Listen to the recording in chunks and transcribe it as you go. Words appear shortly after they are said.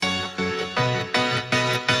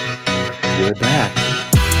We're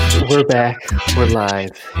back. We're back. We're live.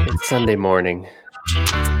 It's Sunday morning.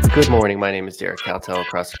 Good morning. My name is Derek Caltel.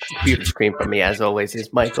 Across the computer screen from me, as always,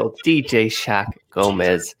 is Michael DJ Shock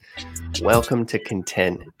Gomez. Welcome to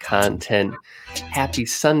Content. Happy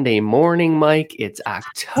Sunday morning, Mike. It's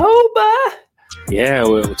October. Yeah,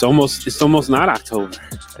 well, it's almost not October.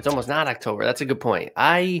 It's almost not October. That's a good point.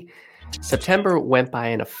 September went by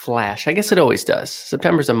in a flash. I guess it always does.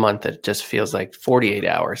 September's a month that just feels like 48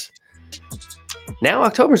 hours. Now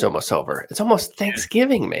October's almost over. It's almost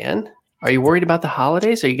Thanksgiving, man. Are you worried about the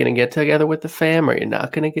holidays? Are you going to get together with the fam? Or are you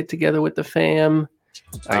not going to get together with the fam?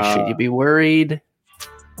 Should you be worried?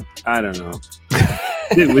 I don't know.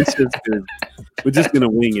 We're just going to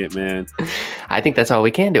wing it, man. I think that's all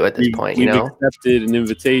we can do at this point. We've accepted an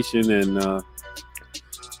invitation, and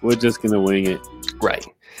we're just going to wing it. Right.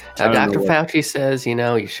 Now, Dr. Fauci says,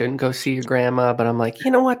 you shouldn't go see your grandma, but I'm like,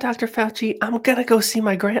 you know what, Dr. Fauci, I'm going to go see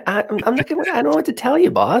my grandma. I don't know what to tell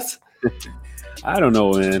you, boss. I don't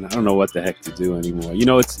know, man. I don't know what the heck to do anymore.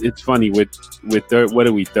 It's funny with what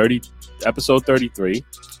are we, 30, episode 33?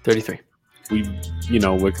 33.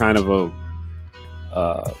 We're kind of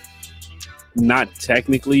not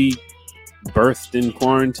technically birthed in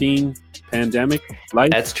quarantine pandemic life.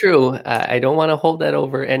 That's true. I don't want to hold that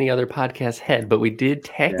over any other podcast head, but we did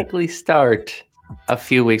technically start a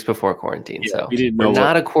few weeks before quarantine. So we're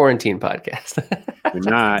not a quarantine podcast. We're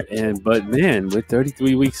not. But man, we're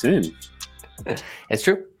 33 weeks in. It's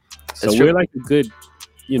true. We're like a good,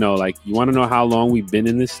 you want to know how long we've been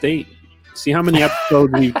in this state? See how many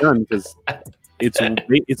episodes we've done, because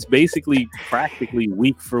it's basically practically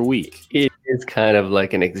week for week. It is kind of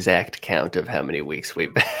like an exact count of how many weeks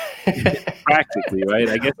we've been. Practically, right?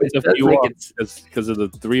 I guess it's a few off because of the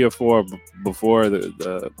 3 or 4 before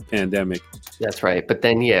the pandemic. That's right. But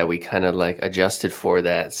then, we kind of like adjusted for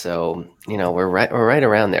that. So, we're right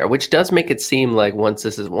around there, which does make it seem like once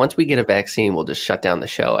we get a vaccine, we'll just shut down the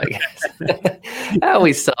show, I guess.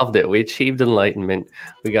 We solved it. We achieved enlightenment.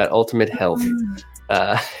 We got ultimate health.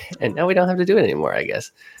 And now we don't have to do it anymore, I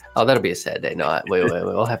guess. Oh, that'll be a sad day. No,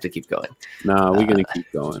 we'll have to keep going. No, we're going to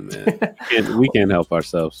keep going, man. We can't help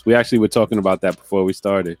ourselves. We actually were talking about that before we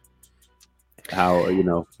started. How,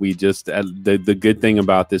 we just, the good thing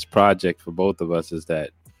about this project for both of us is that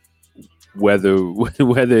whether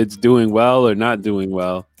it's doing well or not doing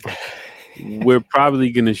well, we're probably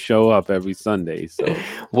going to show up every Sunday. So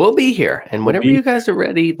we'll be here. And whenever you guys are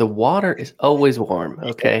ready, the water is always warm.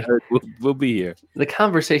 Okay. We'll be here. The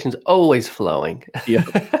conversation's always flowing. Yeah.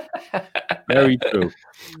 Very true.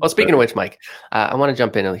 Well, speaking of which, Mike, I want to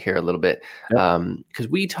jump in here a little bit because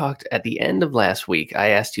we talked at the end of last week. I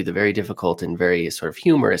asked you the very difficult and very sort of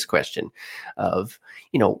humorous question of,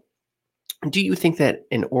 do you think that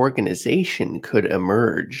an organization could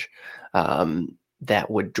emerge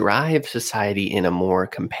that would drive society in a more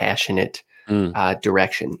compassionate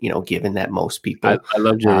direction, given that most people... I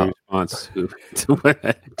loved your response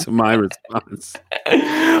to my response.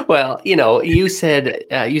 Well, you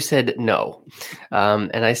said no.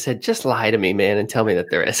 And I said, just lie to me, man, and tell me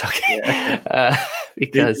that there is. Okay. Yeah.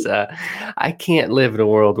 Because I can't live in a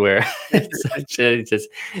world where it's just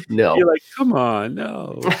no. You're like, come on,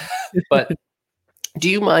 no. But do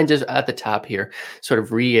you mind just at the top here sort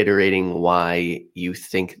of reiterating why you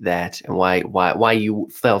think that and why you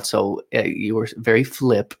felt so you were very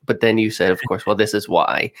flip, but then you said, of course, well, this is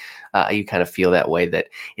why you kind of feel that way, that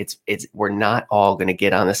it's we're not all going to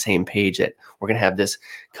get on the same page, that we're going to have this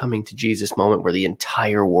coming to Jesus moment where the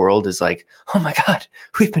entire world is like, oh my God,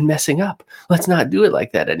 we've been messing up. Let's not do it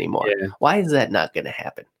like that anymore. Yeah. Why is that not going to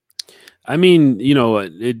happen? I mean,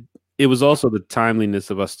 it was also the timeliness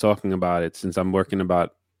of us talking about it, since I'm working on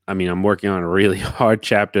a really hard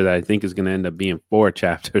chapter that I think is going to end up being 4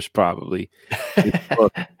 chapters probably. I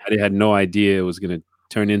had no idea it was going to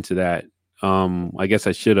turn into that. I guess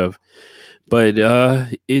I should have. But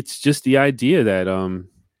it's just the idea that,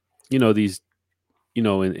 these,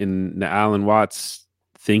 in the Alan Watts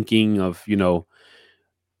thinking of,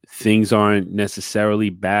 things aren't necessarily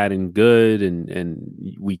bad and good,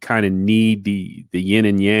 and we kind of need the yin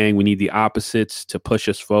and yang. We need the opposites to push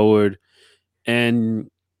us forward,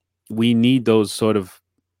 and we need those sort of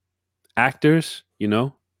actors,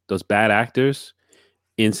 those bad actors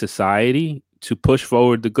in society to push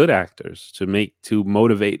forward the good actors, to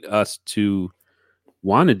motivate us to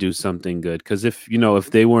want to do something good. Because if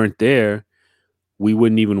they weren't there, we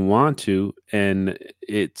wouldn't even want to, and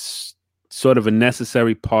it's sort of a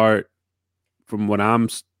necessary part from what I'm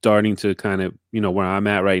starting to kind of, where I'm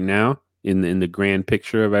at right now in the grand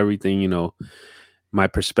picture of everything. My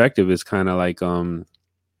perspective is kind of like,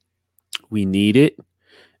 we need it.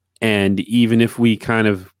 And even if we kind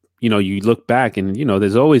of, you look back and,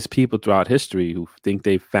 there's always people throughout history who think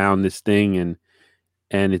they found this thing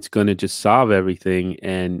and it's going to just solve everything.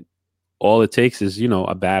 And all it takes is,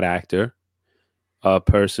 a bad actor, a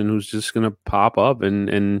person who's just going to pop up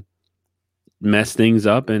and mess things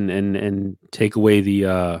up and take away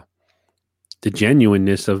the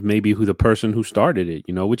genuineness of maybe who the person who started it,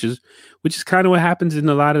 which is kind of what happens in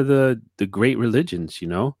a lot of the great religions,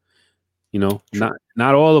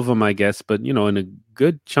 not all of them, I guess, but in a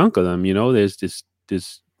good chunk of them, there's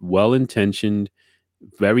this well-intentioned,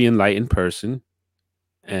 very enlightened person,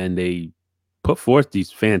 and they put forth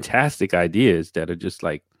these fantastic ideas that are just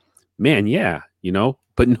like, man, yeah,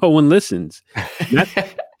 but no one listens.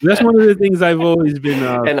 That's one of the things I've always been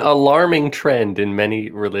an alarming trend in many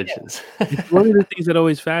religions. It's one of the things that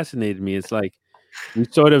always fascinated me. It's like we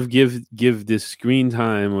sort of give this screen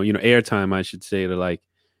time, or airtime, I should say, to like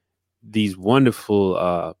these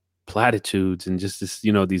wonderful platitudes and just this,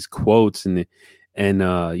 these quotes and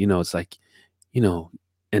it's like, and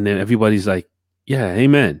then everybody's like, yeah,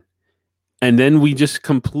 amen, and then we just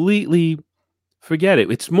completely forget it.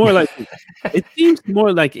 It's more like it seems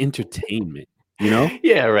more like entertainment.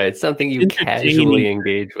 Yeah, right. Something you casually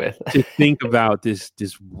engage with. To think about this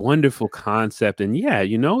wonderful concept, and yeah,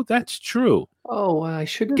 that's true. Oh, I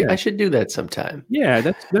should do that sometime. Yeah,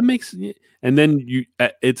 that makes. And then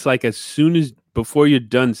it's like as soon as before you're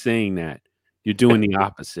done saying that, you're doing the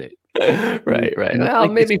opposite. Right. Well,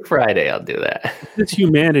 like maybe Friday I'll do that. There's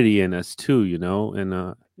humanity in us too,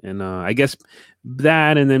 and I guess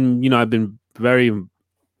that, and then I've been very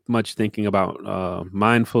much thinking about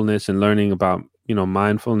mindfulness and learning about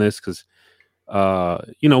mindfulness, because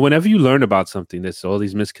whenever you learn about something, there's all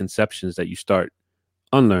these misconceptions that you start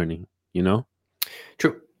unlearning.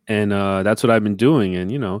 True. And that's what I've been doing,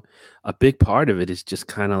 and a big part of it is just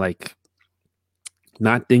kind of like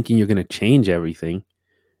not thinking you're going to change everything.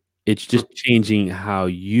 It's just changing how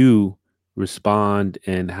you respond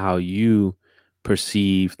and how you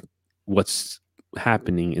perceive what's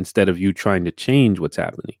happening instead of you trying to change what's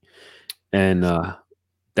happening. And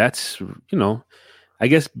that's, I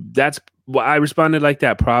guess that's why I responded like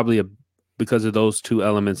that, probably because of those two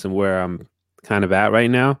elements and where I'm kind of at right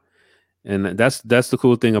now. And that's the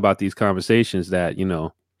cool thing about these conversations, that,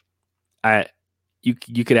 you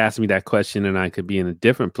could ask me that question and I could be in a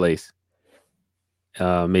different place,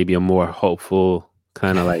 maybe a more hopeful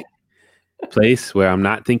kind of like place where I'm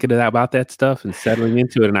not thinking about that stuff and settling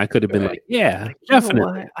into it. And I could have been like, yeah,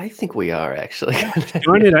 definitely. I think we are actually. I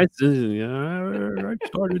started, I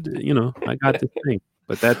got this thing.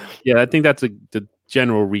 But I think that's the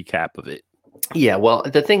general recap of it. Yeah, well,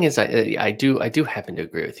 the thing is, I do happen to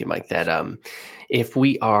agree with you, Mike, that if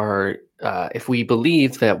we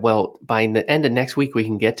believe that, well, by the end of next week we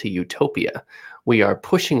can get to utopia, we are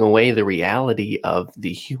pushing away the reality of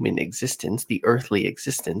the human existence, the earthly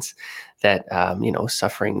existence, that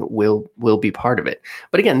suffering will be part of it.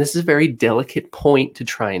 But again, this is a very delicate point to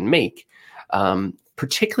try and make.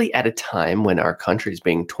 Particularly at a time when our country is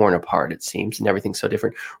being torn apart, it seems, and everything's so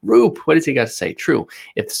different. Roop, what does he got to say? True.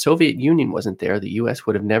 If the Soviet Union wasn't there, the U.S.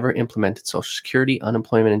 would have never implemented Social Security,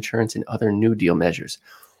 unemployment insurance, and other New Deal measures.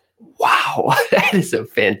 Wow, that is a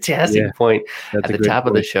fantastic point at the top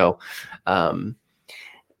of the show.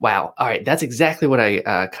 Wow. All right. That's exactly what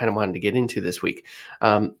I kind of wanted to get into this week.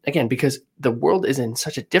 Again, because the world is in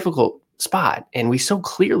such a difficult spot, and we so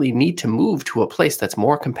clearly need to move to a place that's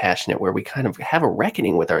more compassionate, where we kind of have a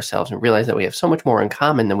reckoning with ourselves and realize that we have so much more in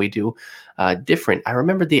common than we do different. I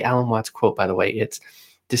remember the Alan Watts quote, by the way. It's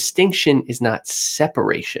distinction is not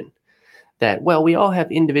separation. That, well, we all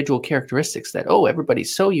have individual characteristics that,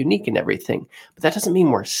 everybody's so unique in everything, but that doesn't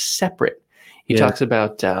mean we're separate. He talks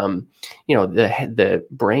about, the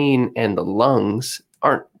brain and the lungs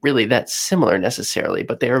aren't really that similar necessarily,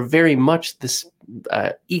 but they are very much this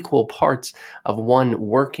equal parts of one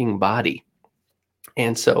working body.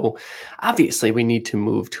 And so obviously we need to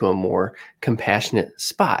move to a more compassionate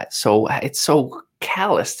spot. So it's so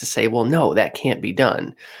callous to say, well, no, that can't be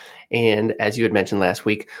done. And as you had mentioned last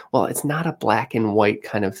week, well, it's not a black and white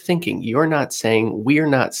kind of thinking. We're not saying,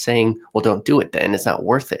 well, don't do it then. It's not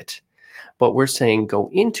worth it. But we're saying go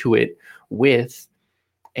into it with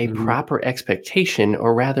a proper expectation,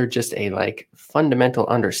 or rather just a fundamental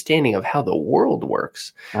understanding of how the world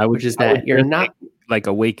works, which is that you're not like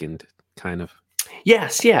awakened kind of.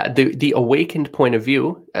 Yes. Yeah. The awakened point of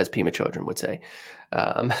view, as Pima Chodron would say.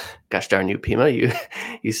 Gosh darn you, Pima,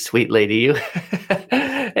 you sweet lady, you.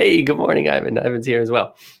 Hey, good morning, Ivan. Ivan's here as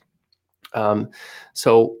well.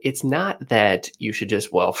 So it's not that you should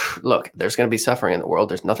just, well, look, there's going to be suffering in the world.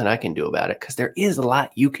 There's nothing I can do about it, because there is a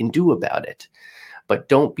lot you can do about it. But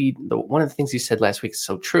don't be one of the things you said last week is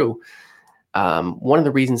so true. One of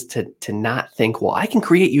the reasons to not think, well, I can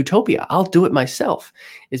create utopia, I'll do it myself,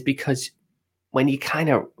 is because when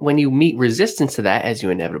you meet resistance to that, as you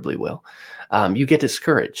inevitably will, you get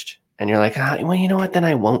discouraged and you're like, well, you know what, then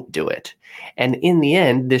I won't do it. And in the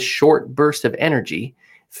end, this short burst of energy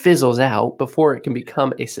fizzles out before it can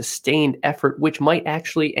become a sustained effort, which might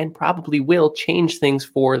actually and probably will change things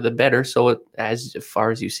for the better. So as far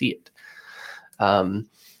as you see it.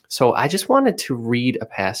 So I just wanted to read a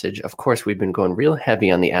passage. Of course, we've been going real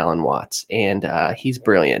heavy on the Alan Watts, and he's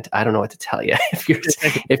brilliant. I don't know what to tell you. If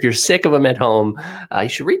you're sick of him at home, you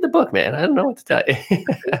should read the book, man. I don't know what to tell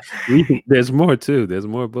you. There's more too. There's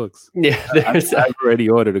more books. Yeah, I've already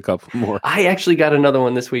ordered a couple more. I actually got another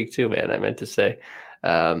one this week too, man. I meant to say.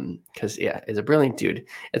 Because it's a brilliant dude.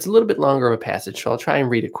 It's a little bit longer of a passage, so I'll try and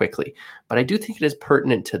read it quickly. But I do think it is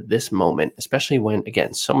pertinent to this moment, especially when,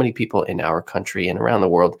 again, so many people in our country and around the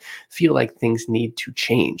world feel like things need to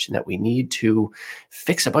change and that we need to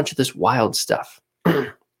fix a bunch of this wild stuff.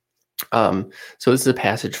 So this is a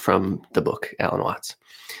passage from the book, Alan Watts.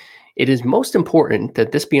 It is most important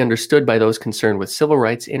that this be understood by those concerned with civil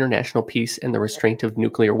rights, international peace, and the restraint of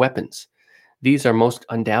nuclear weapons. These are most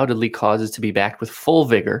undoubtedly causes to be backed with full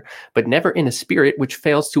vigor, but never in a spirit which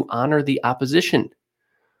fails to honor the opposition,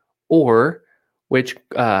 or which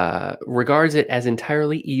regards it as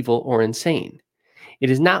entirely evil or insane.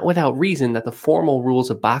 It is not without reason that the formal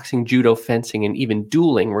rules of boxing, judo, fencing, and even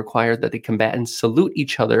dueling require that the combatants salute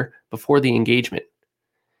each other before the engagement.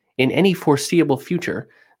 In any foreseeable future,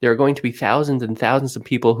 there are going to be thousands and thousands of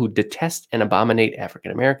people who detest and abominate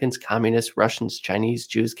African Americans, communists, Russians, Chinese,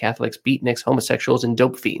 Jews, Catholics, beatniks, homosexuals, and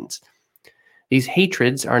dope fiends. These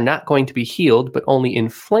hatreds are not going to be healed, but only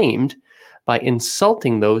inflamed by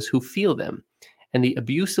insulting those who feel them, and the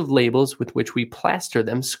abusive labels with which we plaster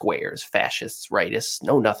them, squares, fascists, rightists,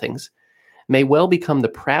 know-nothings, may well become the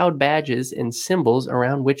proud badges and symbols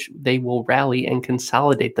around which they will rally and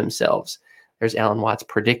consolidate themselves. There's Alan Watts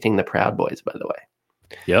predicting the Proud Boys, by the way.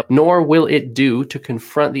 Yep. Nor will it do to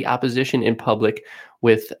confront the opposition in public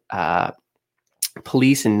with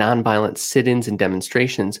police and nonviolent sit-ins and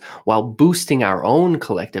demonstrations while boosting our own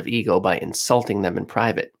collective ego by insulting them in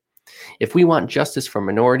private. If we want justice for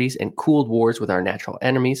minorities and cooled wars with our natural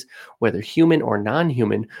enemies, whether human or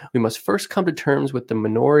non-human, we must first come to terms with the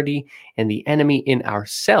minority and the enemy in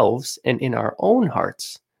ourselves and in our own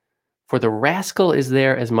hearts. For the rascal is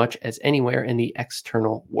there as much as anywhere in the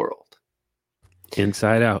external world.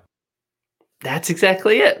 Inside out. That's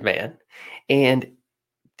exactly it, man. And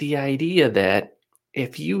the idea that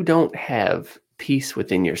if you don't have peace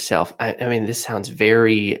within yourself, I mean, this sounds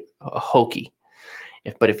very hokey,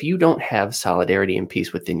 but if you don't have solidarity and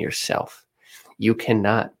peace within yourself, you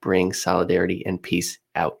cannot bring solidarity and peace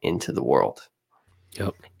out into the world.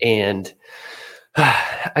 Yep. And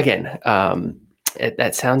again,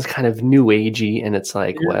 that sounds kind of new agey, and it's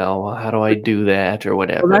like, well, how do I do that or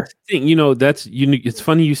whatever? Well, that's the thing, it's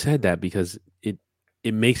funny you said that because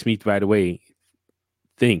it makes me right away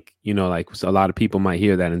think, like a lot of people might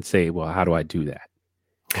hear that and say, well, how do I do that?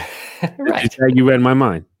 Right. It's like you read my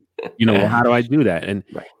mind. Well, how do I do that? And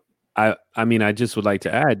right. I mean, I just would like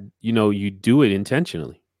to add, you do it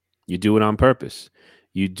intentionally. You do it on purpose.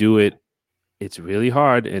 You do it. It's really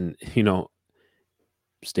hard. And,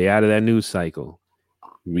 stay out of that news cycle.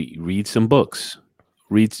 Read some books.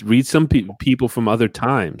 Read some people from other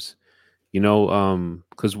times.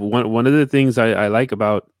 Because one of the things I like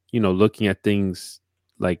about, looking at things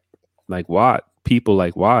like people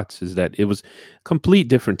like Watts is that it was a complete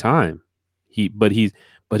different time. But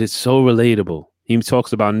it's so relatable. He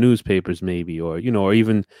talks about newspapers maybe, or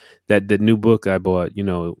even the new book I bought,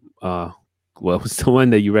 what was the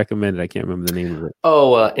one that you recommended? I can't remember the name of it.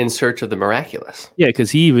 Oh, In Search of the Miraculous. Yeah,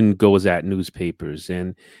 because he even goes at newspapers.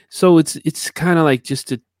 And so it's kind of like just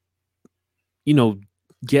to,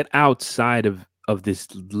 get outside of this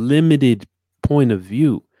limited point of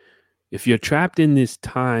view. If you're trapped in this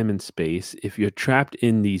time and space, if you're trapped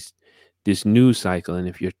in this news cycle, and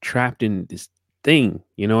if you're trapped in this thing,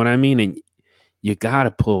 you know what I mean? And you got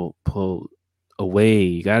to pull away.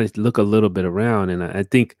 You got to look a little bit around. And I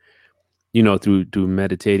think, through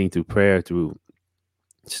meditating, through prayer, through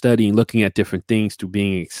studying, looking at different things, through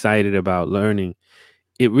being excited about learning,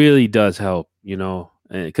 it really does help,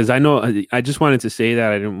 because I know I just wanted to say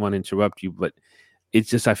that. I didn't want to interrupt you, but it's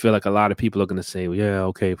just, I feel like a lot of people are going to say, well, yeah,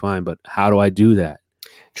 okay, fine. But how do I do that?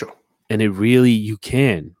 True. And you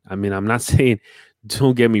can. I mean, I'm not saying,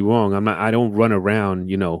 don't get me wrong. I don't run around,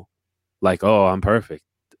 like, oh, I'm perfect.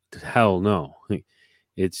 Hell no.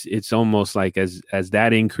 It's almost like as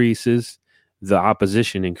that increases, the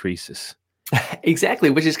opposition increases. Exactly,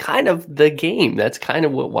 which is kind of the game. That's kind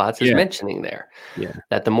of what Watts is Yeah. mentioning there. Yeah.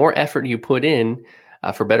 That the more effort you put in,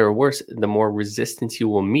 for better or worse, the more resistance you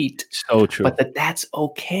will meet. So true. But that's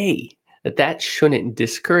okay. That shouldn't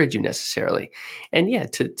discourage you necessarily. And yeah,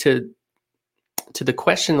 to the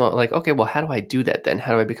question, like, okay, well, how do I do that then?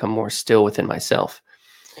 How do I become more still within myself?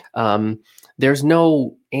 Um, there's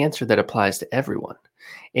no answer that applies to everyone.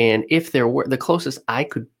 And if there were, the closest I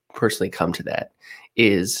could personally come to that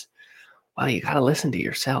is, well, you got to listen to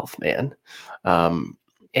yourself, man. And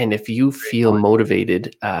if you feel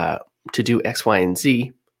motivated to do X, Y, and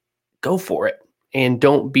Z, go for it. And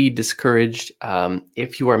don't be discouraged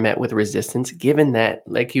if you are met with resistance, given that,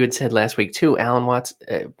 like you had said last week too, Alan Watts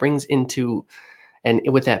brings into, and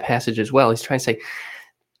with that passage as well, he's trying to say,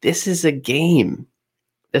 this is a game.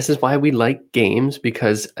 This is why we like games,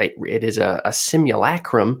 because it is a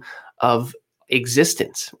simulacrum of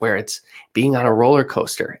existence, where it's being on a roller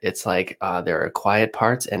coaster. It's like there are quiet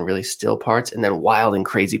parts and really still parts, and then wild and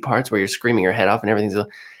crazy parts where you're screaming your head off and everything's,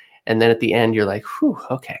 and then at the end you're like, whew,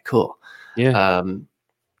 okay, cool. Yeah.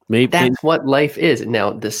 Maybe that's what life is.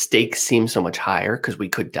 Now the stakes seem so much higher because we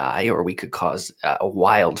could die or we could cause a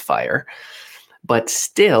wildfire. But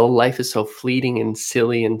still, life is so fleeting and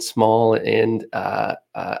silly and small and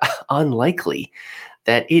unlikely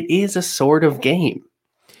that it is a sort of game.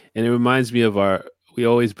 And it reminds me of we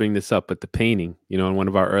always bring this up, but the painting, in one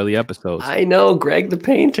of our early episodes. I know, Greg the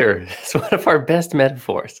painter. It's one of our best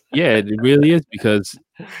metaphors. Yeah, it really is, because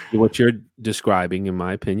what you're describing, in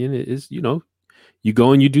my opinion, is, you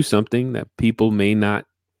go and you do something that people may not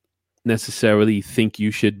necessarily think you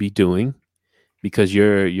should be doing, because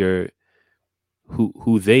you're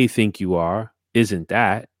who they think you are isn't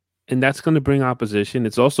that, and that's going to bring opposition.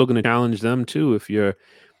 It's also going to challenge them too if you're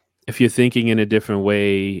thinking in a different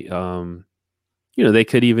way. They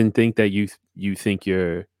could even think that you think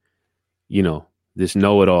you're this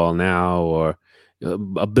know-it-all now, or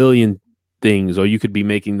a billion things, or you could be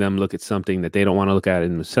making them look at something that they don't want to look at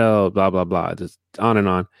in themselves, blah blah blah, just on,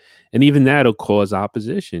 and even that'll cause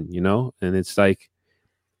opposition, and it's like,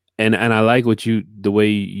 and I like the way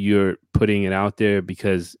you're putting it out there,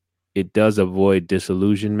 because it does avoid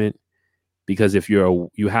disillusionment. Because if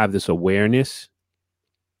you have this awareness,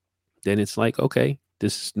 then it's like, okay,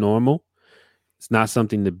 this is normal. It's not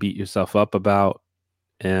something to beat yourself up about.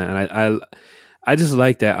 And I just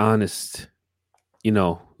like that honest,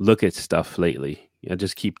 look at stuff lately. I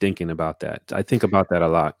just keep thinking about that. I think about that a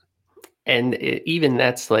lot. And even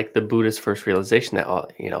that's like the Buddhist first realization that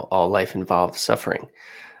all life involves suffering.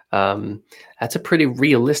 That's a pretty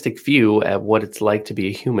realistic view at what it's like to be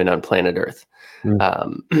a human on planet Earth.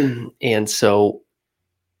 And so,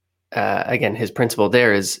 again, his principle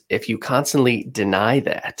there is, if you constantly deny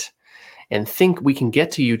that and think we can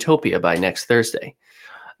get to utopia by next Thursday,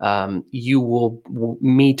 you will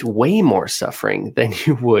meet way more suffering than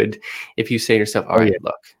you would if you say to yourself, all right,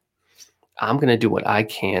 look, I'm going to do what I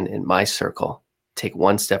can in my circle. Take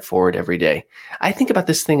one step forward every day. I think about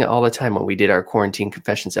this thing all the time when we did our quarantine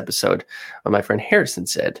confessions episode. When my friend Harrison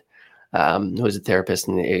said, who is a therapist,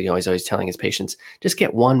 and he's always telling his patients, just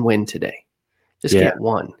get one win today. Just get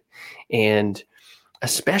one. And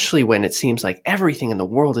especially when it seems like everything in the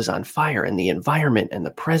world is on fire, and the environment and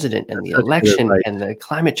the president and the election and the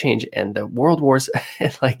climate change and the world wars,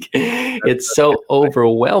 like it's so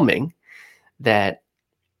overwhelming that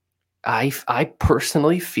I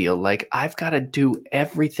personally feel like I've got to do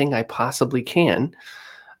everything I possibly can.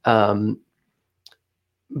 But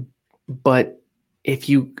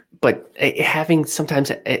having sometimes,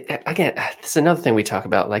 again, this is another thing we talk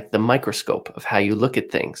about, like the microscope of how you look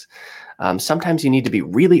at things. Sometimes you need to be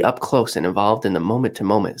really up close and involved in the moment to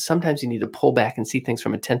moment. Sometimes you need to pull back and see things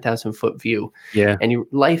from a 10,000 foot view. Yeah. And your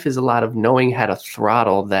life is a lot of knowing how to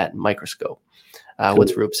throttle that microscope. Cool.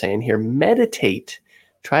 What's Roop saying here? Meditate.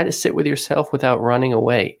 Try to sit with yourself without running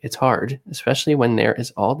away. It's hard, especially when there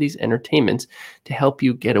is all these entertainments to help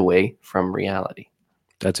you get away from reality.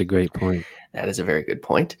 That's a great point. That is a very good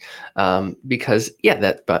point. Because,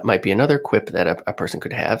 that might be another quip that a person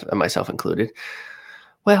could have, myself included.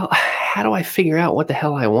 Well, how do I figure out what the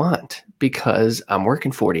hell I want? Because I'm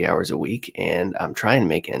working 40 hours a week and I'm trying to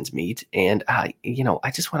make ends meet. And I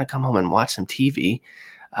just want to come home and watch some TV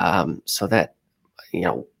so that,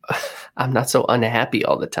 I'm not so unhappy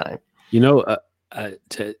all the time.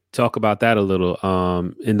 To talk about that a little,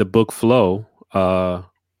 in the book Flow,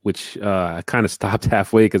 which I kind of stopped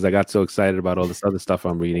halfway because I got so excited about all this other stuff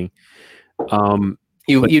I'm reading.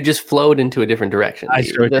 You just flowed into a different direction. I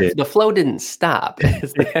sure did. The flow didn't stop.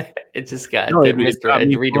 It just got No, it got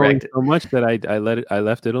me redirected so much that I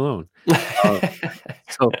left it alone.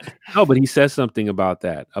 So no, but he says something about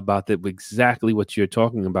that, exactly what you're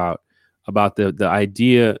talking about the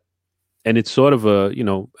idea, and it's sort of a,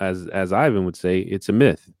 as Ivan would say, it's a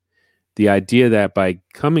myth. The idea that by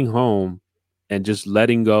coming home and just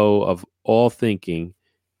letting go of all thinking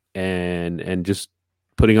and just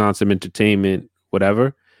putting on some entertainment,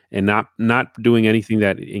 whatever, and not doing anything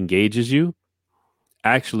that engages you,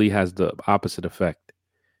 actually has the opposite effect.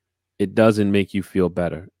 It doesn't make you feel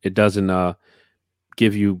better. It doesn't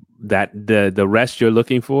give you that the rest you're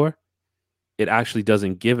looking for. It actually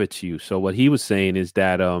doesn't give it to you. So what he was saying is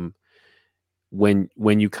that when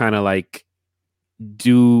you kind of like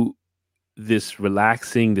do this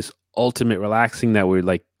ultimate relaxing that we're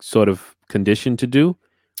like sort of conditioned to do,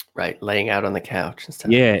 right, laying out on the couch and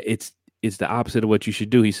stuff. Yeah, it's the opposite of what you should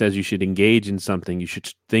do. He says you should engage in something, you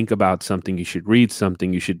should think about something, you should read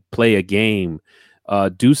something, you should play a game,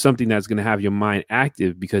 do something that's going to have your mind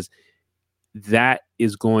active, because that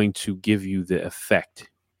is going to give you the effect.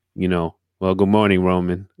 Well, good morning,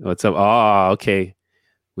 Roman. What's up? Oh, okay.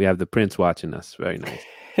 We have the prince watching us. Very nice.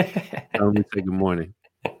 Tell him to say good morning.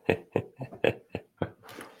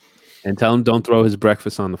 And tell him don't throw his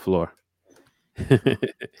breakfast on the floor.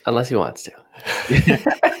 Unless he wants to.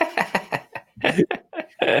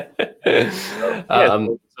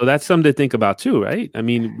 So that's something to think about too, right? I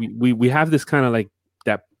mean, we have this kind of like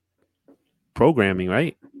that programming,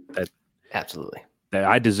 right? That absolutely that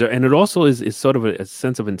I deserve, and it also is sort of a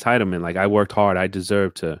sense of entitlement. Like, I worked hard, I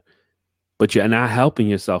deserve to, but you're not helping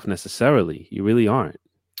yourself necessarily. You really aren't.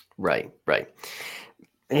 Right.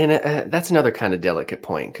 And that's another kind of delicate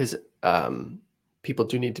point, because people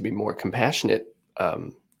do need to be more compassionate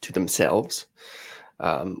to themselves,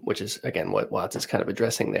 which is, again, what Watts is kind of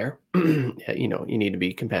addressing there. You need to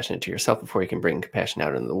be compassionate to yourself before you can bring compassion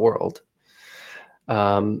out into the world.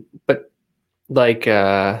 But like,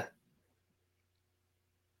 now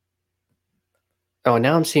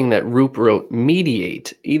I'm seeing that Roop wrote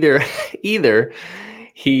mediate. Either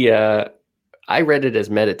he, I read it as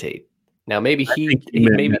meditate. Now maybe he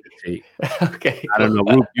meditate. Okay, I don't know.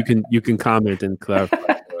 Roop, you can comment and clarify.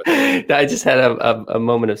 I just had a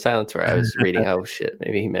moment of silence where I was reading. Oh shit!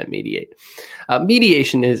 Maybe he meant mediate.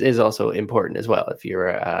 Mediation is also important as well if you're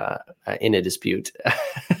in a dispute.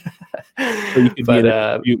 So you can be in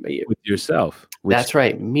a dispute with yourself. That's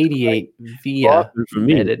right. Mediate via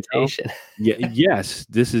meditation. Yeah. Yes,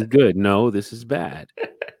 this is good. No, this is bad.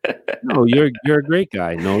 No, you're a great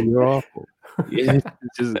guy. No, you're awful. It's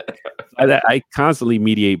just, I constantly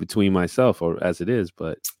mediate between myself, or as it is,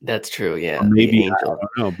 but that's true. Yeah, maybe I don't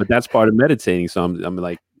know, but that's part of meditating. So I'm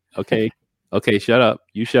like, okay, shut up.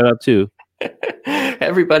 You shut up too.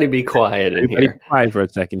 Everybody be quiet. Everybody be quiet for a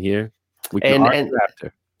second here. We can argue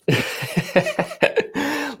after.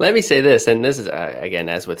 Let me say this, and this is again,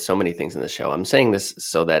 as with so many things in the show, I'm saying this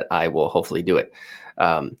so that I will hopefully do it.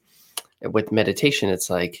 With meditation,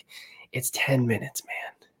 it's like it's 10 minutes, man.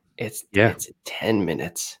 It's 10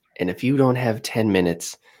 minutes. And if you don't have 10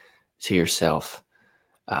 minutes to yourself,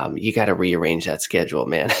 you got to rearrange that schedule,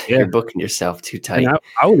 man. Yeah. You're booking yourself too tight. And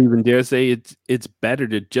I would even dare say it's better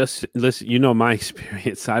to just listen. My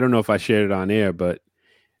experience. I don't know if I shared it on air, but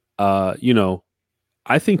I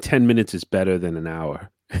think 10 minutes is better than an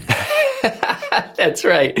hour. That's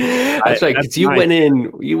right. That's right. Because you went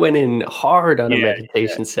in hard on a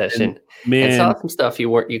meditation session, and saw some stuff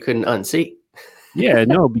you couldn't unsee. Yeah,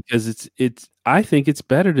 no, because I think it's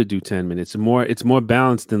better to do 10 minutes. It's more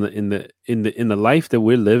balanced in the life that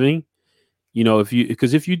we're living. If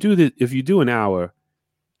you do an hour,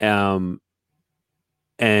 and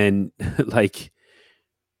like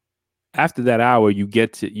after that hour, you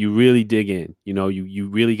really dig in. You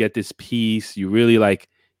really get this peace. You really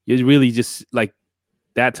just like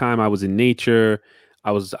that time I was in nature. I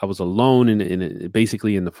was alone in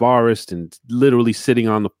basically in the forest and literally sitting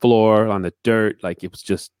on the floor on the dirt. Like, it was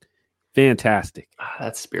just fantastic.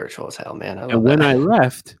 That's spiritual as hell, man. And when I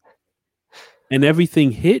left and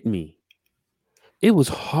everything hit me, it was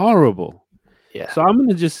horrible. Yeah. So I'm going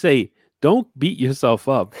to just say, don't beat yourself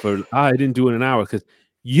up for I didn't do it in an hour, because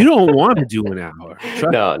you don't want to do an hour.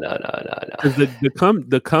 No. Because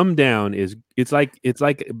the come down it's like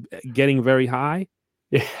getting very high.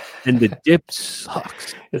 Yeah. And the dip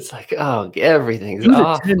sucks. It's like, everything's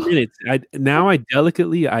off. 10 minutes. I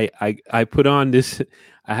delicately I put on this.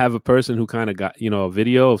 I have a person who kind of got a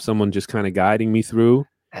video of someone just kind of guiding me through.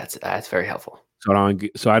 That's very helpful.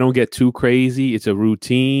 So I don't get too crazy. It's a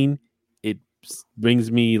routine. It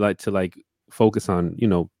brings me to focus on,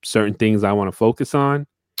 certain things I want to focus on.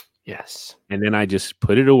 Yes. And then I just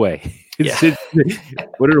put it away. Yeah.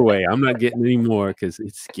 Put it away. I'm not getting any more because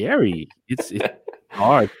it's scary. It's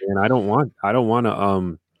hard, and I don't want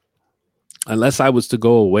to unless I was to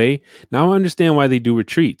go away. Now I understand why they do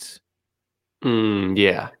retreats.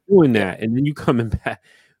 Yeah. Doing that, and then you coming back,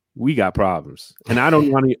 we got problems. And I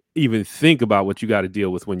don't want to even think about what you got to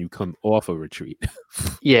deal with when you come off a retreat.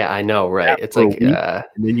 Yeah, I know, right? It's like and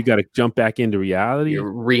then you got to jump back into reality.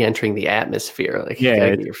 You're re-entering the atmosphere. Like, you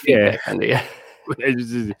gotta get your feet back under you.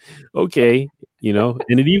 Okay,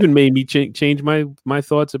 and it even made me change my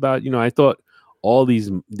thoughts about, I thought all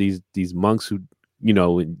these monks who,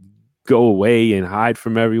 go away and hide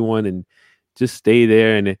from everyone and just stay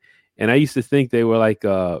there, and I used to think they were like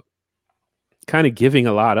kind of giving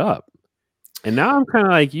a lot up, and now I'm kind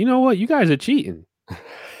of like, you know what, you guys are cheating.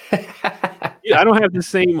 I don't have the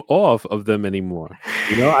same awe of them anymore.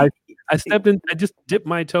 I stepped in, I just dipped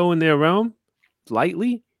my toe in their realm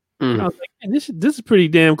lightly. And I was like, man, this is pretty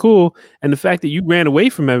damn cool. And the fact that you ran away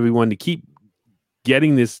from everyone to keep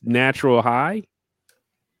getting this natural high,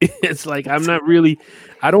 it's like I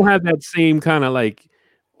don't have that same kind of like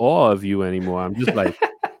awe of you anymore. I'm just like,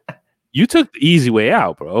 you took the easy way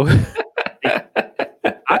out, bro.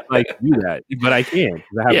 I'd like to do that, but I can't.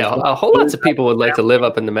 A whole lot of people would like to live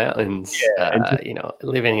up in the mountains,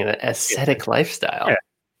 living an ascetic lifestyle. Yeah.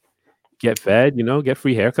 Get fed, get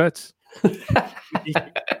free haircuts.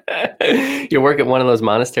 You work at one of those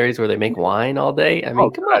monasteries where they make wine all day. I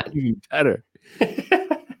mean, come on, even better.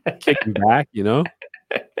 Kicking back,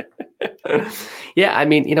 Yeah, I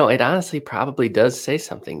mean, it honestly probably does say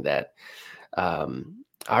something that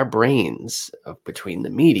our brains, between the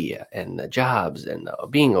media and the jobs and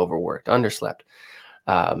being overworked, underslept,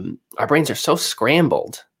 our brains are so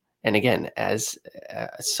scrambled. And again, as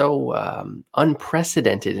so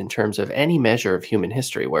unprecedented in terms of any measure of human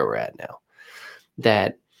history where we're at now,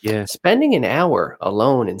 that spending an hour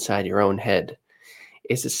alone inside your own head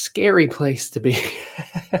is a scary place to be.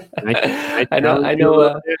 I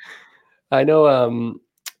know.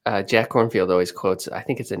 Jack Kornfield always quotes, I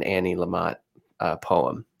think it's an Annie Lamott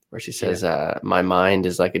poem where she says, my mind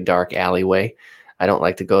is like a dark alleyway. I don't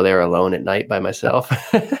like to go there alone at night by myself.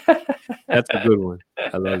 That's a good one.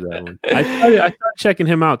 I love that one. I started checking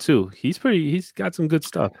him out too. He's got some good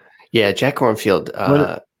stuff. Yeah, Jack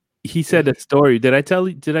Kornfield. He said a story. Did I tell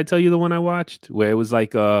you the one I watched where it was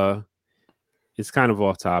like it's kind of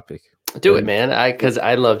off topic? Do it, man. Because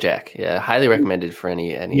I love Jack. Yeah, highly recommended for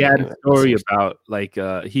any. He had a story about like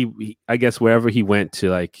he I guess wherever he went to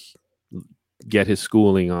like get his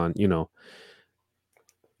schooling on,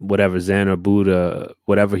 whatever Zen or Buddha,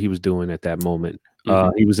 whatever he was doing at that moment.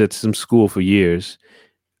 He was at some school for years.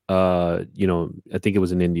 I think it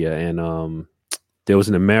was in India, and there was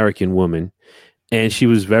an American woman, and she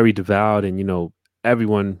was very devout, and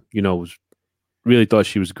everyone was really thought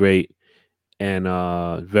she was great, and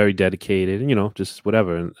very dedicated, and just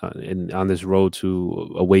whatever, and on this road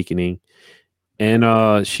to awakening.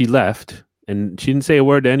 And she left, and she didn't say a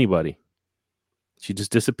word to anybody. She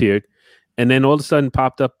just disappeared, and then all of a sudden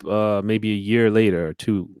popped up maybe a year later or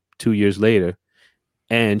two years later.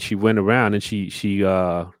 And she went around and she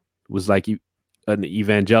was like an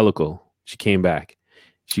evangelical. She came back.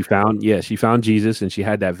 She found Jesus, and she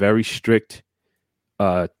had that very strict,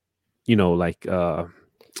 like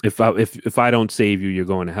if I don't save you, you're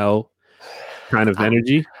going to hell kind of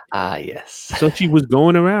energy. Yes. So she was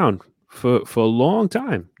going around for a long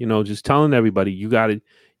time, just telling everybody, you got to,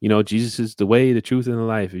 Jesus is the way, the truth, and the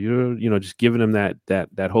life. You're, just giving them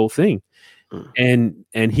that whole thing. And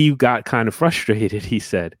he got kind of frustrated, he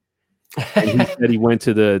said. And he said he went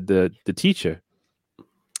to the teacher,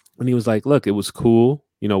 and he was like, look, it was cool.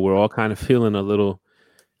 We're all kind of feeling a little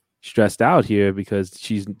stressed out here because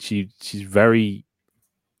she's very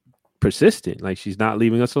persistent. Like, she's not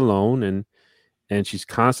leaving us alone, and she's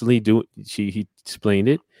constantly doing, he explained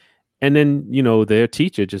it. And then, their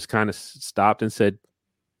teacher just kind of stopped and said,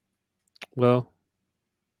 well,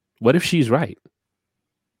 what if she's right?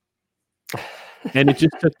 And it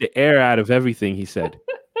just took the air out of everything he said.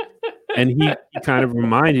 And he kind of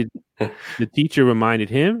the teacher reminded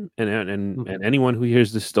him and anyone who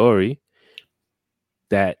hears the story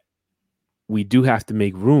that we do have to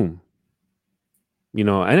make room. And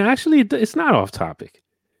actually it's not off topic.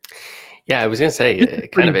 Yeah, I was going to say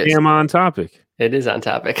it kind of is. Damn on topic. It is on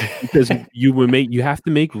topic. Because you have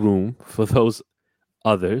to make room for those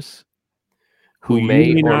others who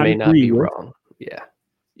may or may not be wrong. Yeah.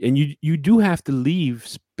 And you do have to leave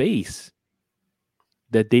space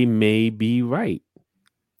that they may be right.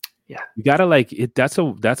 You gotta like it. That's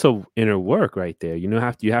a inner work right there. You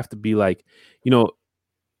have to be like, you know,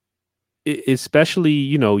 especially,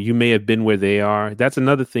 you may have been where they are. That's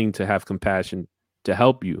another thing, to have compassion to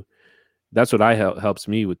help you. That's what helps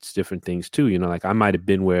me with different things too. Like I might have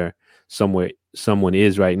been where someone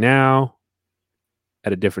is right now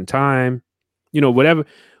at a different time. Whatever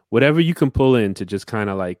you can pull in to just kind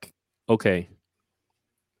of like, okay,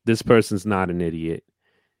 this person's not an idiot.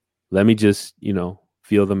 Let me just,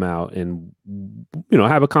 feel them out and,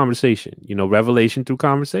 have a conversation, revelation through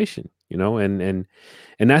conversation, and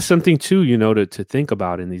that's something too, to think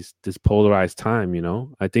about in this polarized time.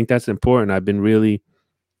 I think that's important. I've been really,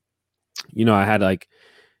 I had like,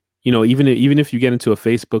 even if you get into a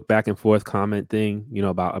Facebook back and forth comment thing,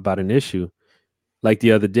 about an issue, like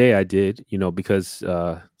the other day I did, because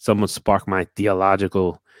someone sparked my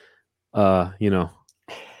theological,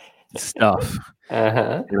 stuff.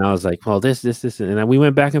 And I was like, well, this, and we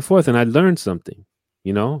went back and forth, and I learned something,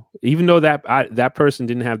 even though that person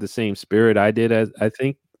didn't have the same spirit I did, as I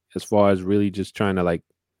think, as far as really just trying to like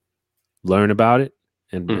learn about it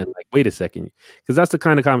and like, wait a second, because that's the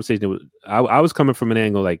kind of conversation I was coming from an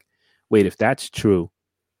angle like, wait, if that's true,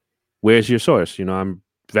 where's your source? I'm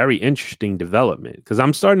very interesting development, because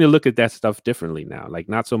I'm starting to look at that stuff differently now, like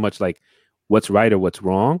not so much like what's right or what's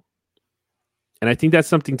wrong. And I think that's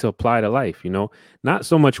something to apply to life, not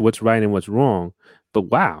so much what's right and what's wrong, but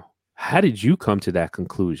wow, how did you come to that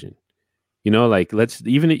conclusion? Like let's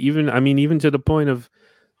even to the point of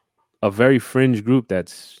a very fringe group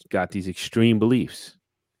that's got these extreme beliefs.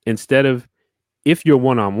 Instead of, if you're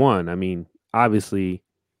one-on-one, obviously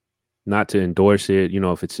not to endorse it,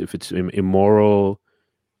 if it's immoral,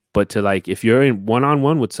 but to like, if you're in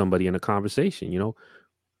one-on-one with somebody in a conversation,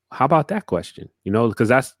 how about that question? Because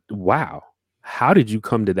that's, wow, how did you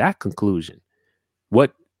come to that conclusion?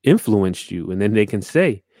 What influenced you? And then they can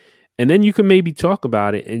say, and then you can maybe talk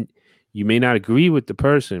about it, and you may not agree with the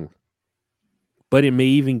person, but it may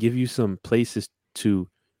even give you some places to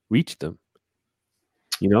reach them.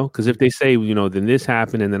 Because if they say, then this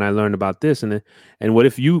happened, and then I learned about this, and what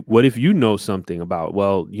if you know something about,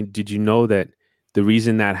 well, did you know that the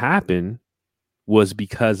reason that happened was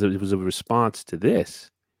because it was a response to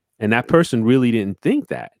this, and that person really didn't think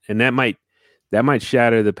that, and that might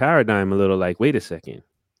shatter the paradigm a little. Like, wait a second,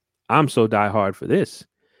 I'm so diehard for this,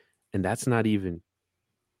 and that's not even,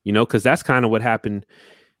 because that's kind of what happened.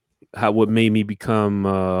 What made me become,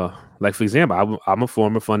 like, for example, I'm a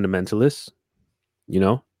former fundamentalist.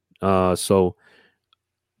 So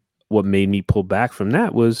what made me pull back from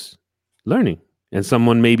that was learning, and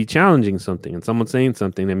someone may be challenging something, and someone saying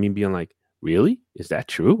something, and me being like, really? Is that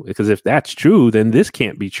true? Because if that's true, then this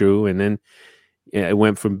can't be true. And then it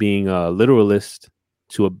went from being a literalist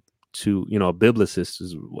to a biblicist,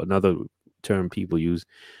 is another term people use,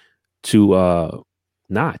 to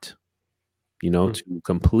not, to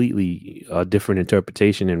completely different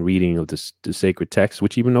interpretation and reading of the sacred text,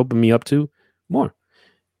 which even opened me up to more.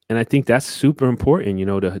 And I think that's super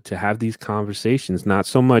important, to have these conversations, not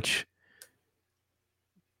so much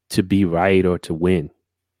to be right or to win.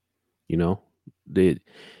 We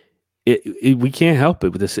can't help it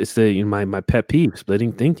with this. It's my pet peeve,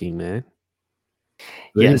 splitting thinking, man.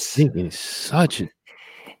 Yes, thinking is such a...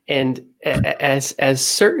 And as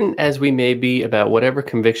certain as we may be about whatever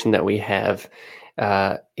conviction that we have,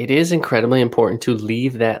 it is incredibly important to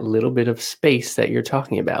leave that little bit of space that you're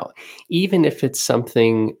talking about, even if it's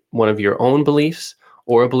something, one of your own beliefs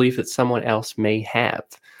or a belief that someone else may have.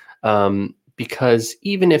 Because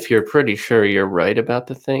even if you're pretty sure you're right about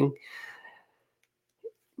the thing,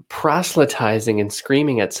 proselytizing and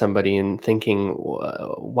screaming at somebody and thinking,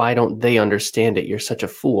 why don't they understand it? You're such a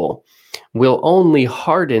fool, will only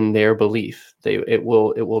harden their belief. It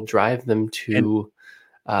will drive them to,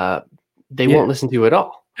 they won't listen to you at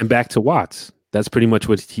all. And back to Watts. That's pretty much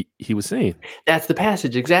what he was saying. That's the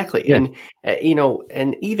passage. Exactly. Yeah. And,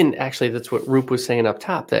 and even actually that's what Roop was saying up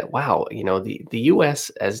top, that, wow, the U.S.,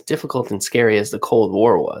 as difficult and scary as the Cold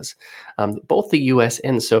War was, both the U.S.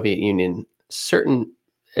 and the Soviet Union, certain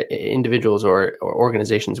individuals or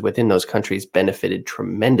organizations within those countries benefited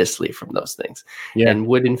tremendously from those things, and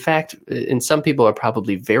would, in fact, and some people are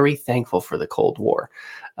probably very thankful for the Cold War,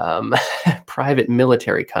 private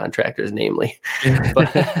military contractors, namely.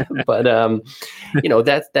 but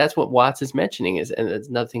that's what Watts is mentioning, and it's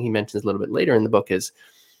another thing he mentions a little bit later in the book is,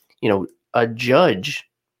 a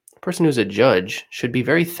person who's a judge should be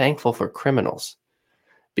very thankful for criminals,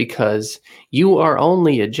 because you are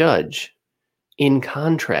only a judge in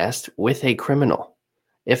contrast with a criminal.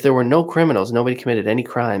 If there were no criminals, nobody committed any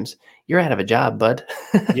crimes, you're out of a job, bud.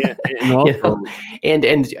 Yeah, and You also, know?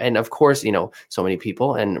 And of course, so many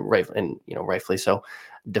people, and rightfully so,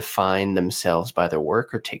 define themselves by their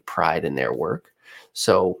work or take pride in their work.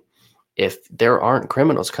 So if there aren't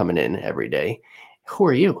criminals coming in every day, who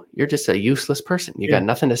are you? You're just a useless person. You got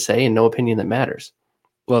nothing to say and no opinion that matters.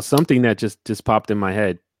 well, something that just popped in my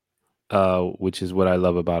head, which is what I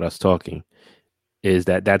love about us talking, is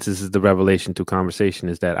that this is the revelation to conversation,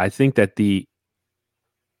 is that I think that the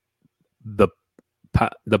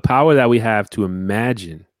power that we have to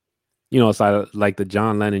imagine, it's like the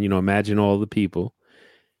John Lennon, imagine all the people,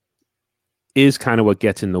 is kind of what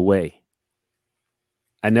gets in the way.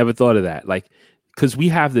 I never thought of that. Like, because we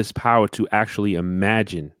have this power to actually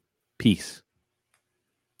imagine peace,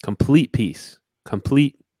 complete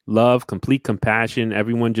love, complete compassion,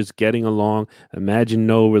 everyone just getting along. Imagine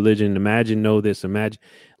no religion, imagine no this, imagine,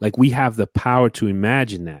 like, we have the power to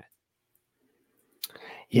imagine that.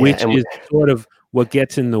 Yeah, which is sort of what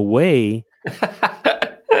gets in the way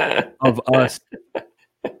of us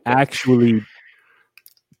actually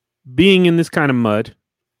being in this kind of mud,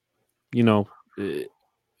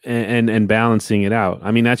 and balancing it out. I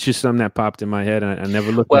mean, that's just something that popped in my head. I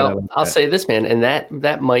never looked at it. Well, I'll say this, man, and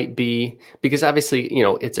that might be because obviously,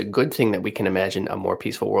 it's a good thing that we can imagine a more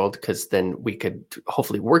peaceful world, because then we could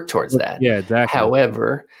hopefully work towards that. Yeah, exactly.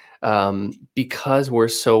 However, because we're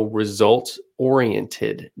so results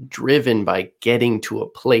oriented, driven by getting to a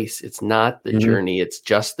place, it's not the journey, it's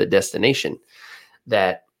just the destination.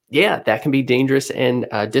 That can be dangerous and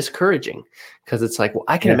discouraging, because it's like, well,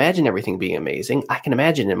 I can imagine everything being amazing. I can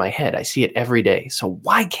imagine in my head. I see it every day. So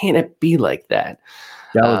why can't it be like that?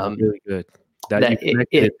 That was really good.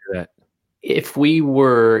 If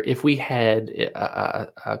we had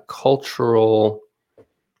a cultural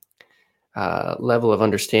level of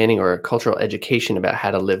understanding or a cultural education about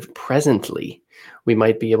how to live presently, we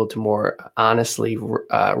might be able to more honestly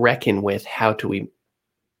reckon with how do we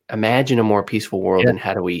imagine a more peaceful world and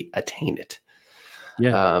how do we attain it.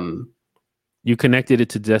 You connected it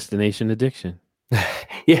to destination addiction.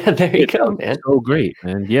 Yeah, there you go, man. So great,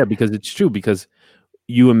 man. Yeah, because it's true, because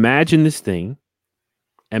you imagine this thing,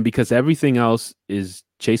 and because everything else is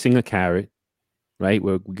chasing a carrot, right?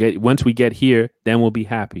 Once we get here, then we'll be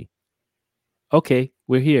happy. Okay,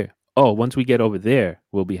 we're here. Oh, once we get over there,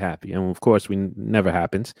 we'll be happy. And of course, never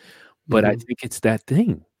happens. But I think it's that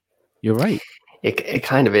thing. You're right. It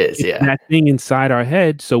kind of is, it's that thing inside our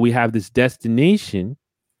head. So we have this destination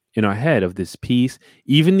in our head of this peace,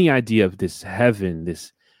 even the idea of this heaven,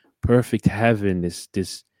 this perfect heaven, this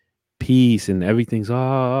peace, and everything's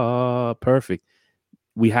perfect.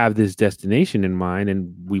 We have this destination in mind,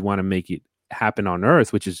 and we want to make it happen on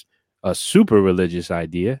earth, which is a super religious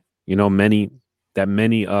idea. Many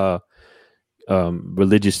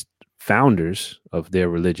religious founders of their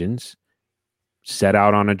religions set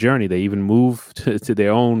out on a journey. They even move to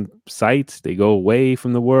their own sites. They go away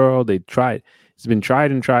from the world. They try. It's been tried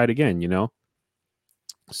and tried again,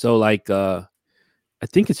 So like, I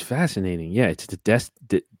think it's fascinating. Yeah, it's that's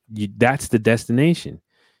the destination,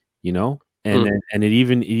 and and it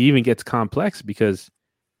even gets complex, because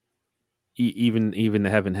even the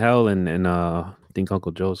heaven, hell, and I think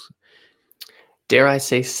Uncle Joe's. Dare I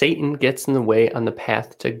say, Satan gets in the way on the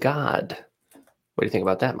path to God. What do you think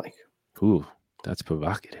about that, Mike? Ooh, that's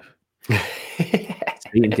provocative.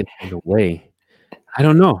 Satan gets in the way. I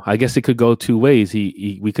don't know. I guess it could go two ways.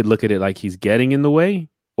 We could look at it like he's getting in the way,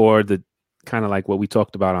 or the kind of like what we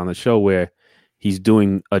talked about on the show, where he's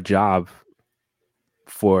doing a job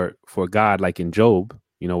for God, like in Job,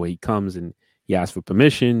 where he comes and he asks for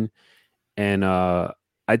permission. And I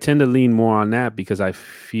tend to lean more on that, because I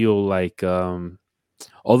feel like,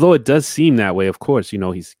 although it does seem that way, of course,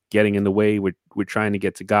 he's getting in the way. We're trying to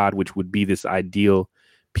get to God, which would be this ideal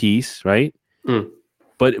peace, right?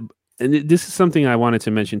 But and this is something I wanted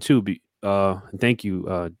to mention too. Thank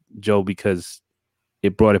you, Joe, because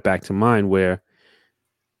it brought it back to mind, where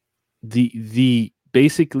the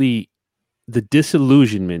basically the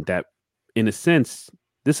disillusionment that, in a sense,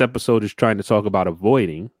 this episode is trying to talk about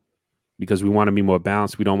avoiding, because we want to be more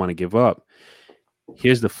balanced. We don't want to give up.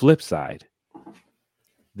 Here's the flip side.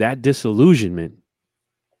 That disillusionment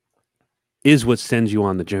is what sends you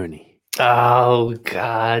on the journey. Oh,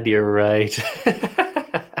 God, you're right.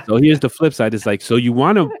 So here's the flip side. It's like, so you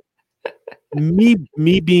want to, me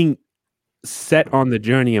being set on the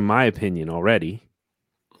journey, in my opinion, already,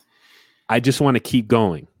 I just want to keep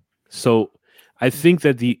going. So I think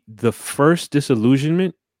that the first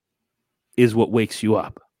disillusionment is what wakes you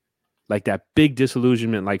up. Like that big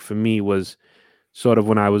disillusionment, like for me, was sort of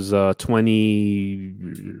when I was 20,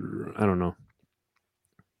 I don't know,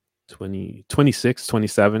 26,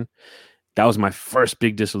 27. That was my first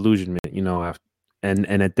big disillusionment,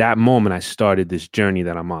 and at that moment I started this journey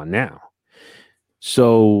that I'm on now.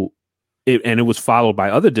 So it was followed by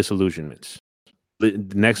other disillusionments. The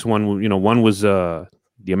next one, one was the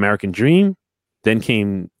American dream. Then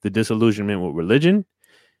came the disillusionment with religion,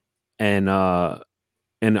 and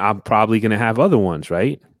I'm probably going to have other ones,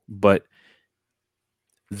 right? But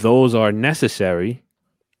those are necessary,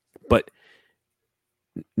 but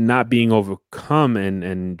not being overcome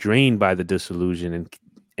and drained by the disillusion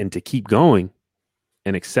and to keep going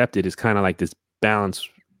and accept it is kind of like this balance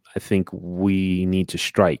I think we need to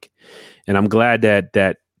strike. And I'm glad that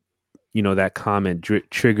that comment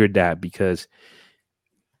triggered that, because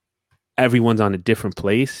everyone's on a different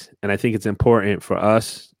place. And I think it's important for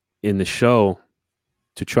us in the show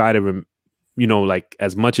to try to, like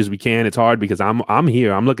as much as we can. It's hard because I'm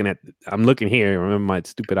here. I'm looking here. Remember my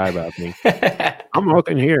stupid eyebrow thing. I'm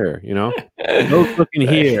looking here, Joe's looking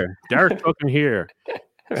here. Derek's looking here.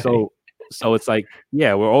 Right. So it's like,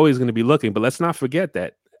 yeah, we're always going to be looking, but let's not forget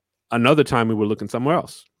that another time we were looking somewhere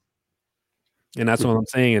else. And that's what I'm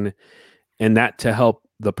saying. And that to help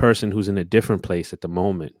the person who's in a different place at the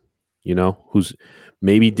moment, who's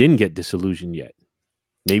maybe didn't get disillusioned yet.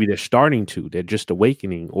 Maybe they're starting to, they're just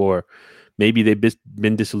awakening, or maybe they've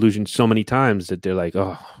been disillusioned so many times that they're like,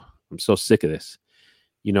 oh, I'm so sick of this,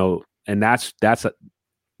 and that's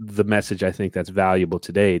the message I think that's valuable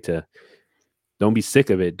today. To don't be sick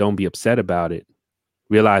of it. Don't be upset about it.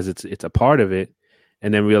 Realize it's a part of it.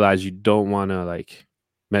 And then realize you don't want to like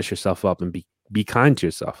mess yourself up, and be kind to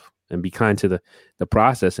yourself and be kind to the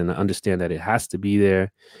process, and understand that it has to be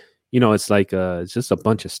there. It's like it's just a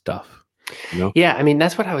bunch of stuff. Yeah, I mean,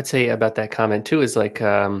 that's what I would say about that comment too, is like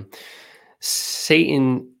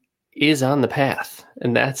Satan is on the path,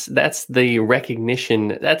 and that's the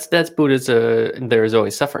recognition. That's Buddha's there is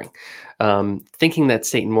always suffering. Thinking that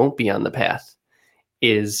Satan won't be on the path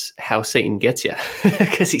is how Satan gets you,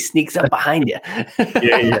 because he sneaks up behind you.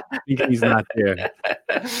 Yeah. He's not there.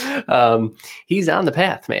 He's on the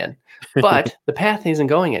path, man, but the path isn't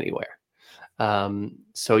going anywhere.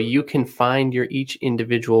 So you can find your each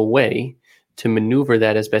individual way to maneuver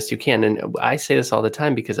that as best you can. And I say this all the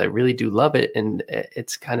time because I really do love it. And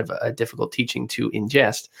it's kind of a difficult teaching to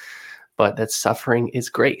ingest, but that suffering is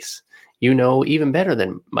grace. Even better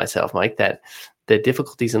than myself, Mike, that the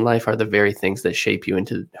difficulties in life are the very things that shape you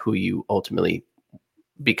into who you ultimately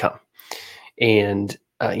become. And,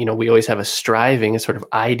 we always have a striving, a sort of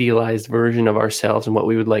idealized version of ourselves and what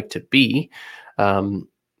we would like to be. I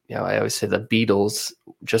always say the Beatles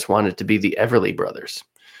just wanted to be the Everly Brothers,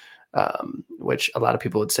 which a lot of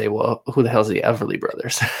people would say, well, who the hell's the Everly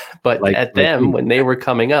Brothers? But when they were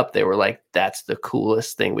coming up, they were like, that's the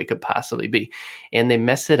coolest thing we could possibly be. And they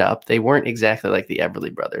messed it up. They weren't exactly like the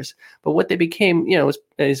Everly Brothers, but what they became,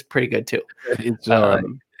 is pretty good too.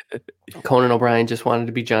 Conan O'Brien just wanted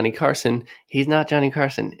to be Johnny Carson. He's not Johnny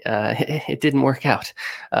Carson. It didn't work out.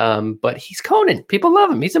 But he's Conan. People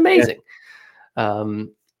love him. He's amazing. Yeah.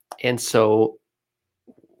 And so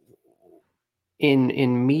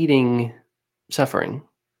in meeting suffering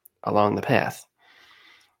along the path,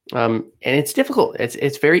 and it's difficult.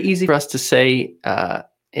 It's very easy for us to say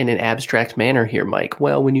in an abstract manner here, Mike,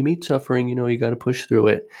 well, when you meet suffering, you got to push through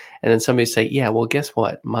it. And then somebody say, yeah, well, guess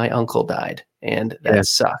what? My uncle died, and that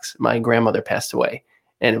sucks. My grandmother passed away,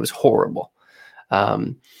 and it was horrible.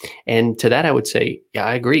 And to that, I would say, yeah,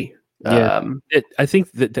 I agree. Yeah. I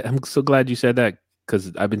think that I'm so glad you said that,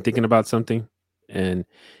 because I've been thinking about something, and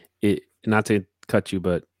not to cut you,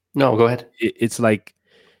 but no, go ahead. It's like,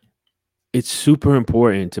 it's super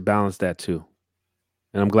important to balance that too.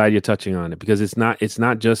 And I'm glad you're touching on it, because it's not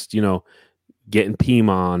just, getting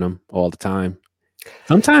Pima on them all the time.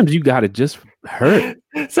 Sometimes you got to just hurt.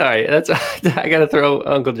 Sorry, I got to throw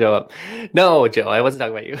Uncle Joe up. No, Joe, I wasn't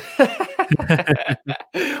talking about you.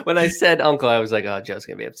 When I said uncle, I was like, oh, Joe's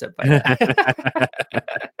going to be upset by that.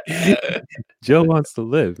 Joe wants to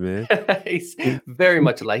live, man. He's very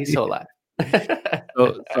much alive. He's so alive.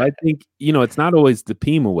 So I think, it's not always the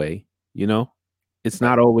Pima way, It's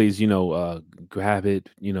not always, grab it,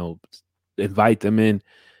 invite them in.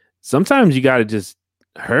 Sometimes you got to just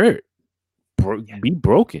hurt, be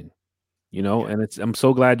broken, and I'm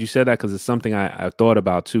so glad you said that, because it's something I thought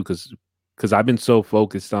about too, because I've been so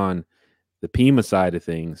focused on the Pima side of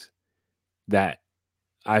things that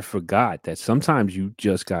I forgot that sometimes you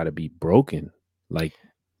just got to be broken. Like,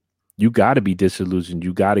 you got to be disillusioned.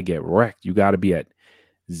 You got to get wrecked. You got to be at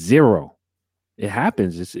zero. It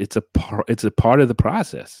happens. It's a part of the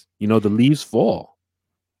process. The leaves fall.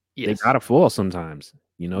 Yes. They gotta fall sometimes.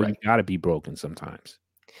 Right. You gotta be broken sometimes.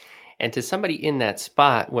 And to somebody in that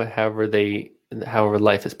spot, however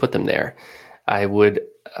life has put them there, I would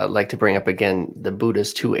like to bring up again the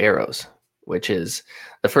Buddha's 2 arrows, which is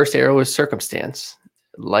the first arrow is circumstance.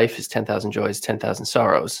 Life is 10,000 joys, 10,000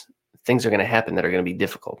 sorrows. Things are going to happen that are going to be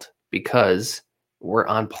difficult because we're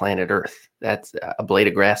on planet Earth. That's a blade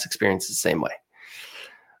of grass experience the same way.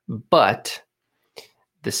 But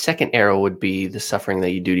the second arrow would be the suffering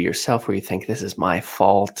that you do to yourself, where you think, this is my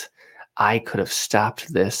fault. I could have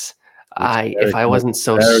stopped this. If I wasn't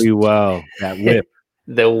so very well, that whip.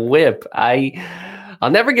 The whip.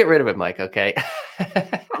 I'll never get rid of it, Mike. Okay.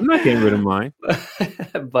 I'm not getting rid of mine.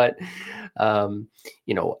 But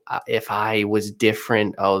if I was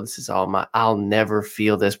different, this is all I'll never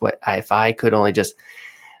feel this. But if I could only just,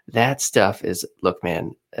 that stuff is, look,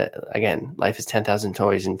 man, again, life is 10,000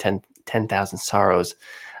 toys and 10,000 sorrows.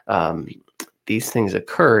 These things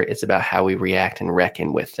occur. It's about how we react and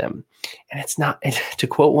reckon with them. And it's not, to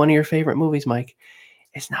quote one of your favorite movies, Mike,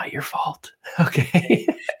 it's not your fault. Okay.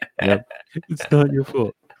 Yep. It's not your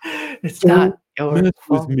fault. It's not your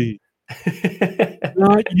fault. With me.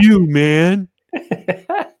 Not you, man.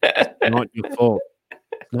 It's not your fault.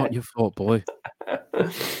 It's not your fault, boy.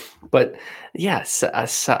 But yes,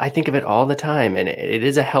 I think of it all the time, and it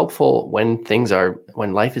is a helpful when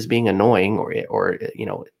life is being annoying or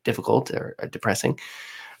difficult or depressing.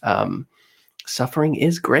 Suffering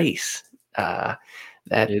is grace.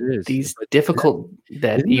 That it is. These difficult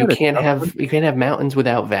that you can't have mountains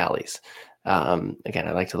without valleys. Again,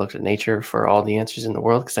 I like to look at nature for all the answers in the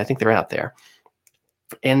world because I think they're out there.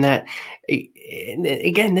 And that,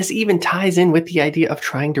 again, this even ties in with the idea of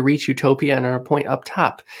trying to reach utopia and our point up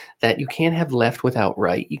top, that you can't have left without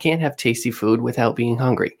right. You can't have tasty food without being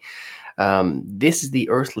hungry. This is the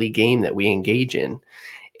earthly game that we engage in.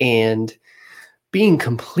 And being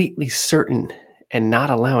completely certain and not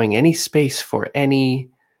allowing any space for any,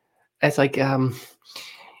 it's like,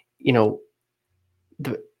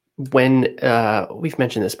 when we've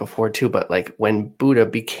mentioned this before too, but like when Buddha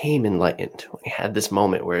became enlightened, when he had this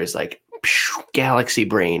moment where it's like, galaxy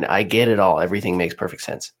brain, I get it all. Everything makes perfect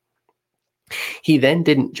sense. He then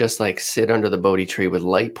didn't just like sit under the Bodhi tree with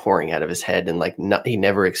light pouring out of his head and he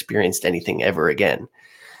never experienced anything ever again.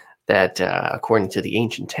 That according to the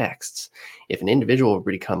ancient texts, if an individual would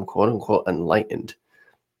become quote unquote enlightened,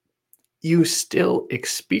 you still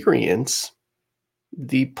experience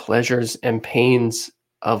the pleasures and pains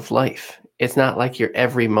of life. It's not like your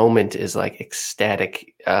every moment is like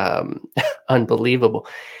ecstatic, unbelievable.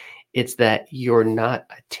 It's that you're not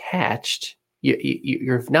attached.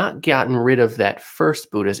 You've not gotten rid of that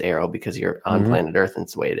first Buddha's arrow because you're on planet Earth and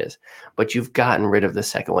it's the way it is. But you've gotten rid of the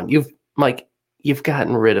second one. You've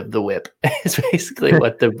gotten rid of the whip. It's basically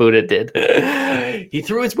what the Buddha did. He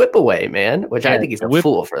threw his whip away, man. Which I think he's a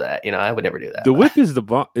fool for that. I would never do that. The whip is the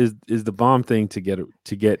bomb. Is the bomb thing to get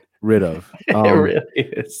rid of. It really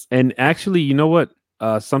is. And actually, you know what?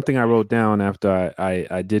 Something I wrote down after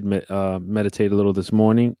I did meditate a little this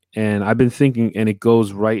morning, and I've been thinking, and it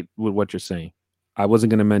goes right with what you're saying. I wasn't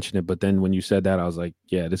going to mention it, but then when you said that, I was like,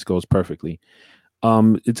 yeah, this goes perfectly.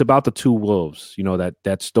 It's about the 2 wolves.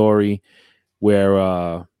 That story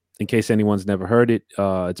where, in case anyone's never heard it,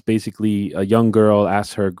 it's basically a young girl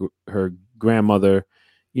asks her grandmother,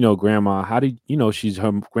 grandma, how did she's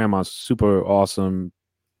her grandma's super awesome,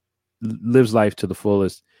 lives life to the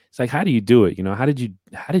fullest. It's like, how do you do it? How did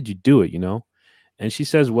you do it? And she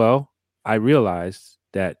says, well, I realized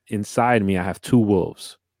that inside me, I have 2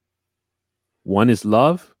 wolves. One is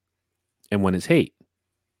love and one is hate.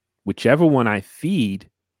 Whichever one I feed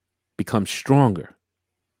becomes stronger.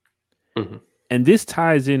 Mm-hmm. And this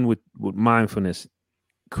ties in with mindfulness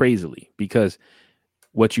crazily, because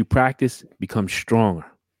what you practice becomes stronger.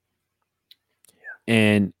 Yeah.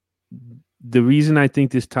 And the reason I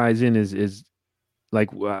think this ties in is like,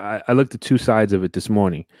 I looked at 2 sides of it this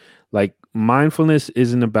morning. Like, mindfulness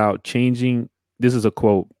isn't about changing. This is a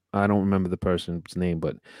quote. I don't remember the person's name,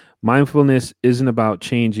 but mindfulness isn't about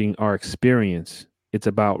changing our experience. It's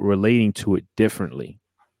about relating to it differently.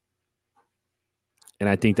 And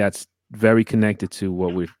I think that's very connected to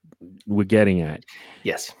what we're getting at.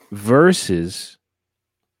 Yes. Versus,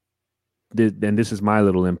 and this is my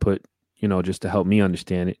little input, just to help me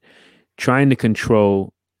understand it, trying to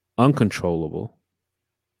control uncontrollable,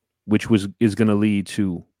 which is going to lead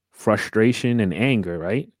to frustration and anger,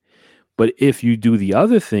 right? But if you do the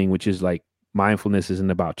other thing, which is like, mindfulness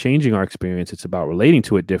isn't about changing our experience, it's about relating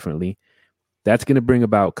to it differently, that's going to bring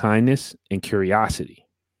about kindness and curiosity.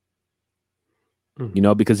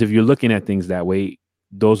 Mm-hmm. Because if you're looking at things that way,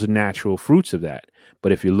 those are natural fruits of that.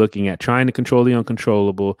 But if you're looking at trying to control the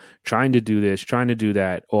uncontrollable, trying to do this, trying to do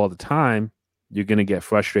that all the time, You're going to get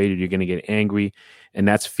frustrated. You're going to get angry. And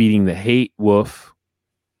that's feeding the hate wolf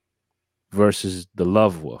versus the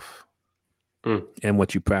love wolf. And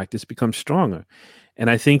what you practice becomes stronger. And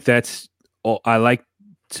I think I like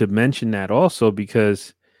to mention that also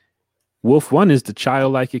because wolf one is the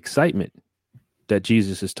childlike excitement that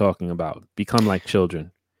Jesus is talking about. Become like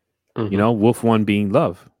children. Wolf one being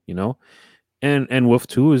love, and wolf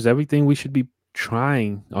two is everything we should be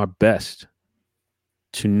trying our best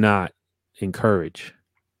to not encourage.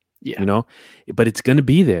 But it's going to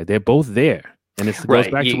be there. They're both there. And it goes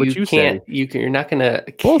back to what you said. You're not going to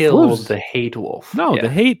kill the hate wolf. No, the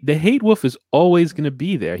hate wolf is always going to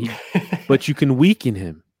be there. But you can weaken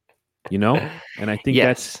him, And I think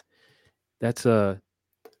that's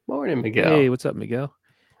Morning, Miguel. Hey, what's up, Miguel?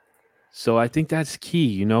 So I think that's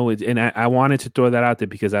key, and I wanted to throw that out there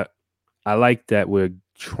because I like that we're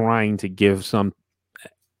trying to give some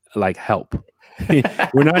like help.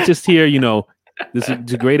 We're not just here, this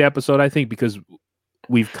is a great episode, I think, because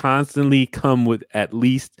we've constantly come with at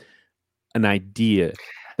least an idea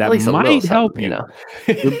that might help you.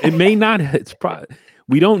 It may not. It's probably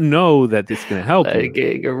we don't know that it's going to help you.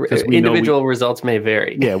 Individual results may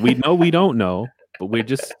vary. Yeah, we don't know, but we're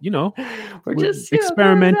just we're just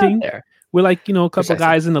experimenting. We're like a couple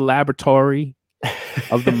guys in the laboratory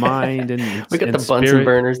of the mind, and we got the Bunsen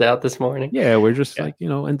burners out this morning. Yeah, we're just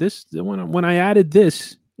and this when I added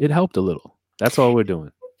this, it helped a little. That's all we're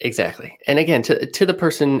doing. Exactly. And again, to the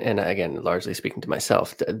person, and again, largely speaking to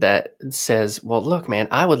myself, that says, well, look, man,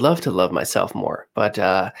 I would love to love myself more, but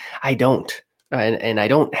I don't. And I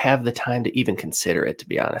don't have the time to even consider it, to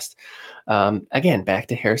be honest. Again, back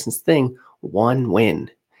to Harrison's thing, one win.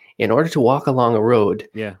 In order to walk along a road,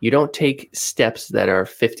 you don't take steps that are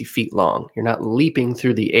 50 feet long. You're not leaping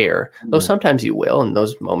through the air, though sometimes you will, and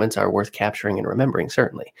those moments are worth capturing and remembering,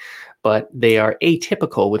 certainly. But they are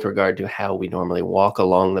atypical with regard to how we normally walk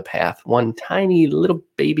along the path, one tiny little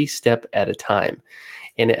baby step at a time.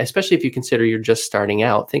 And especially if you consider you're just starting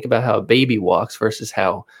out, think about how a baby walks versus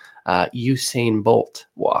how Usain Bolt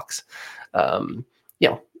walks.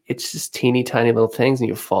 It's just teeny tiny little things, and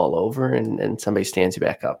you fall over and somebody stands you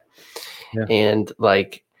back up. Yeah. And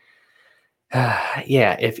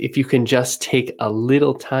if you can just take a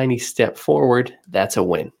little tiny step forward, that's a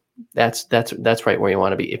win. That's right where you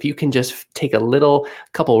want to be. If you can just take a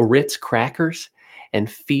couple Ritz crackers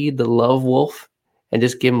and feed the love wolf and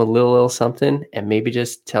just give him a little something, and maybe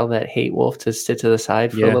just tell that hate wolf to sit to the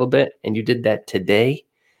side for a little bit, and you did that today,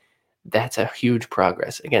 that's a huge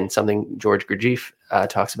progress. Again, something George Gurdjieff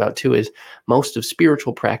talks about too is most of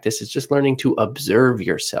spiritual practice is just learning to observe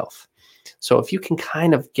yourself. So if you can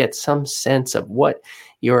kind of get some sense of what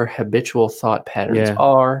your habitual thought patterns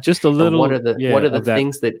are, just a little, what are the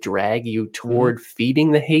things that drag you toward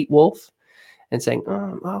feeding the hate wolf, and saying,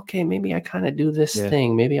 oh, okay, maybe I kind of do this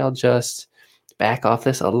thing. Maybe I'll just back off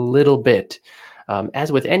this a little bit.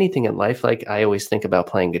 As with anything in life, like I always think about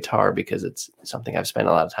playing guitar because it's something I've spent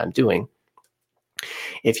a lot of time doing.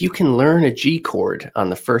 If you can learn a G chord on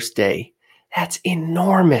the first day, that's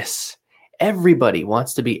enormous. Everybody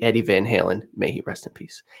wants to be Eddie Van Halen. May he rest in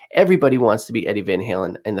peace. Everybody wants to be Eddie Van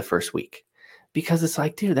Halen in the first week because it's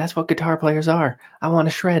like, dude, that's what guitar players are. I want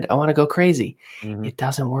to shred. I want to go crazy. Mm-hmm. It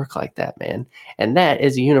doesn't work like that, man. And that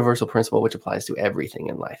is a universal principle which applies to everything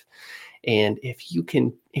in life. And if you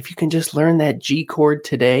can just learn that G chord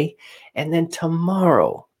today, and then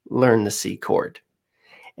tomorrow learn the C chord,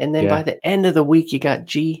 and then by the end of the week you got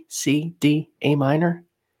G, C, D, A minor.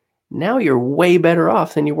 Now you're way better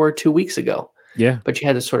off than you were 2 weeks ago. Yeah. But you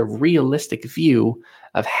had a sort of realistic view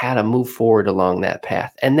of how to move forward along that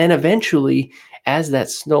path. And then eventually, as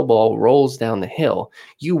that snowball rolls down the hill,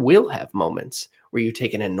 you will have moments where you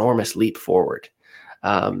take an enormous leap forward.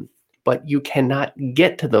 But you cannot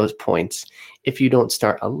get to those points if you don't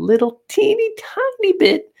start a little teeny tiny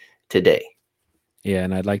bit today. Yeah,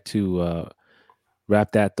 and I'd like to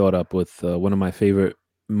wrap that thought up with one of my favorite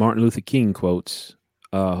Martin Luther King quotes,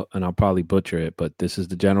 and I'll probably butcher it, but this is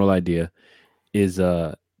the general idea, is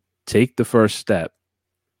take the first step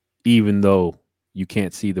even though you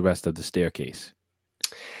can't see the rest of the staircase.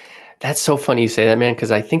 That's so funny you say that, man,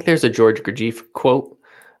 because I think there's a George Gurdjieff quote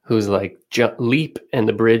who's like, leap and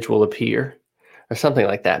the bridge will appear, or something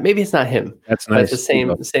like that. Maybe it's not him. That's nice. But it's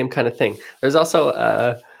the same kind of thing. There's also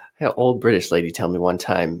an old British lady tell me one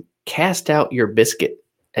time, cast out your biscuit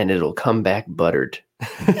and it'll come back buttered.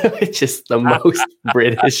 It's just the most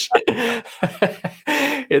British.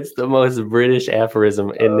 It's the most British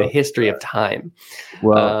aphorism in the history of time.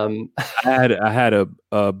 Well, I had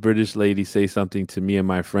a British lady say something to me and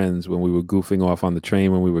my friends when we were goofing off on the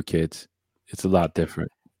train when we were kids. It's a lot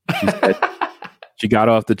different. She got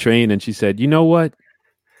off the train and she said, "You know what?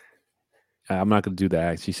 I'm not going to do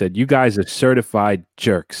that." She said, "You guys are certified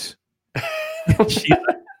jerks." She,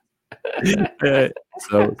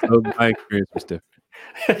 so my experience was different.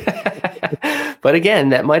 But again,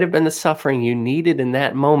 that might have been the suffering you needed in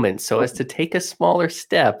that moment, so as to take a smaller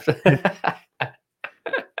step.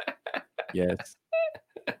 Yes.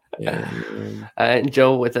 Yeah. And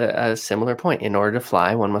Joe, with a similar point, in order to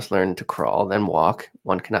fly, one must learn to crawl, then walk.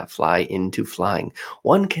 One cannot fly into flying.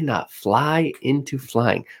 One cannot fly into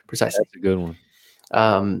flying. Precisely. That's a good one.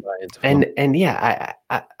 And yeah,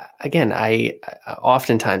 I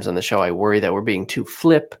oftentimes on the show, I worry that we're being too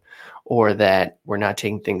flip, or that we're not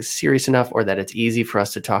taking things serious enough, or that it's easy for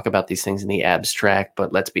us to talk about these things in the abstract.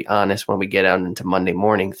 But let's be honest, when we get out into Monday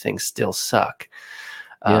morning, things still suck.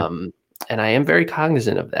 Yeah. And I am very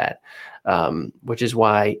cognizant of that, which is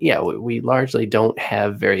why, we largely don't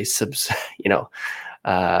have very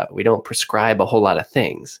we don't prescribe a whole lot of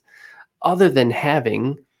things other than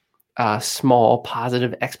having small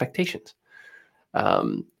positive expectations.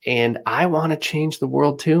 And I want to change the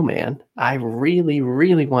world too, man. I really,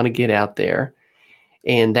 really want to get out there.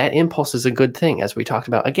 And that impulse is a good thing. As we talked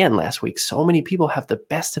about again last week, so many people have the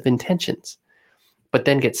best of intentions, but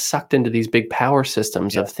then get sucked into these big power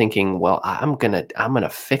systems of thinking, well, I'm gonna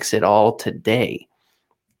fix it all today.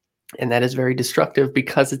 And that is very destructive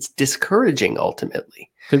because it's discouraging ultimately.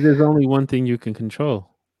 Because there's only one thing you can control,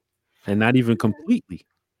 and not even completely.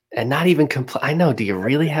 And not even I know. Do you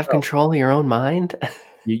really have control of your own mind?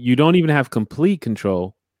 You don't even have complete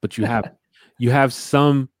control, but you have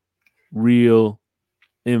some real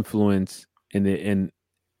influence in it,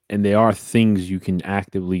 and there are things you can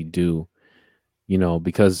actively do,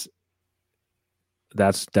 because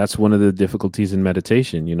that's one of the difficulties in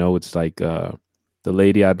meditation. It's like the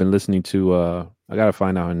lady I've been listening to, I gotta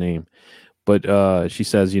find out her name, but she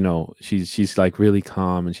says, she's like really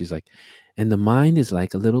calm, and she's like, and the mind is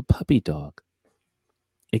like a little puppy dog.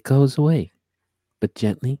 It goes away, but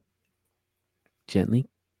gently call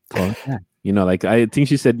it back. Like I think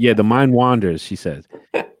she said, the mind wanders, she says.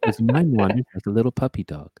 The mind wanders like a little puppy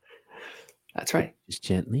dog. That's right. Just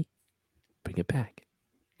gently bring it back.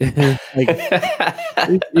 It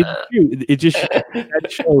just that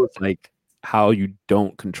shows like how you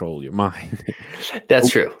don't control your mind. That's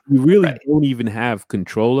true. You really don't even have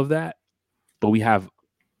control of that, but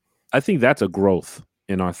I think that's a growth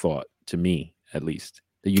in our thought, to me at least,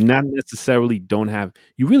 that you not necessarily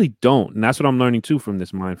you really don't. And that's what I'm learning too from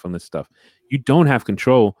this mindfulness stuff. You don't have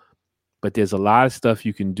control, but there's a lot of stuff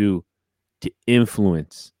you can do to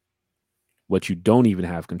influence what you don't even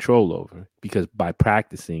have control over, because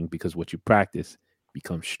what you practice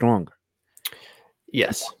becomes stronger.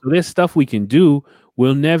 Yes. So there's stuff we can do.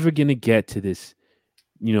 We're never going to get to this,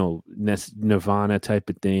 nirvana type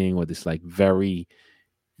of thing, or this like very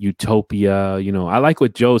utopia. I like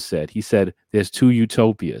what Joe said. He said there's two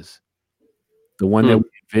utopias: the one that we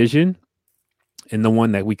envision and the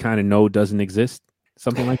one that we kind of know doesn't exist,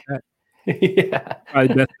 something like that. Yeah,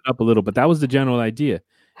 probably messed it up a little, but that was the general idea.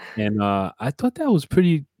 And I thought that was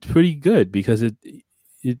pretty good, because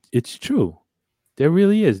it's true. There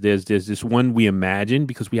really is. There's this one we imagine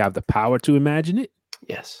because we have the power to imagine it.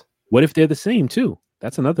 Yes. What if they're the same too?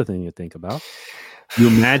 That's another thing to think about. You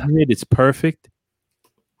imagine it, it's perfect.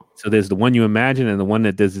 So there's the one you imagine and the one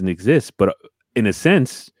that doesn't exist. But in a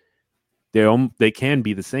sense, they can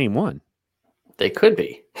be the same one. They could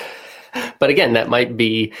be. But again, that might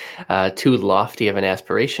be too lofty of an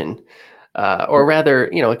aspiration. Or rather,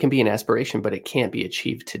 it can be an aspiration, but it can't be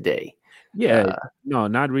achieved today. Yeah, no,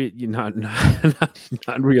 not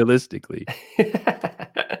realistically.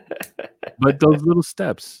 But those little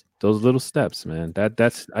steps, man.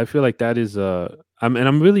 That's I feel like that is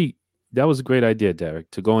that was a great idea, Derek,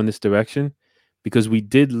 to go in this direction, because we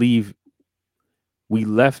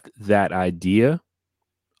left that idea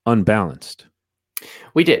unbalanced.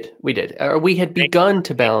 We did. Or we had begun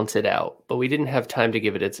to balance it out, but we didn't have time to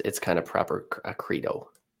give it its kind of proper credo.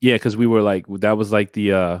 Yeah, because we were like, that was like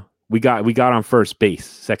the we got on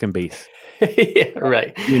second base. Yeah,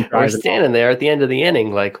 right. We're standing there at the end of the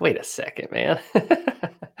inning, like, wait a second, man.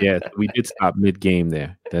 Yeah, we did stop mid-game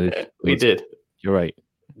there. We did. You're right.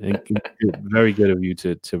 Very good of you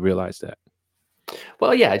to realize that.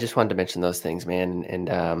 Well, yeah, I just wanted to mention those things, man. And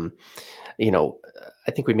I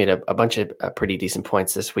think we made a bunch of pretty decent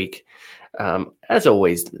points this week. As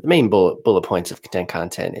always, the main bullet points of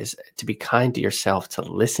content is to be kind to yourself, to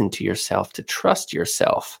listen to yourself, to trust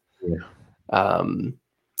yourself. Yeah.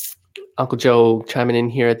 Uncle Joe chiming in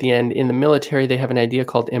here at the end. In the military, they have an idea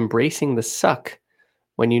called embracing the suck.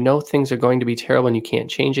 When you know things are going to be terrible and you can't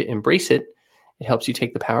change it, embrace it It helps you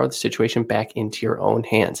take the power of the situation back into your own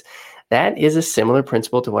hands. That is a similar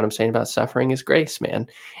principle to what I'm saying about suffering is grace, man.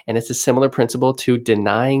 And it's a similar principle to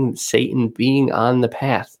denying Satan being on the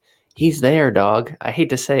path. He's there, dog. I hate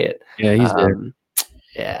to say it. Yeah, he's there.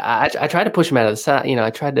 Yeah, I tried to push him out of the side. I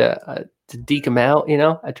tried to deke him out.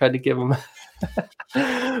 I tried to give him,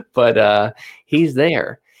 but he's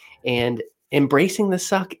there. And embracing the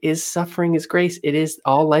suck is suffering is grace. It is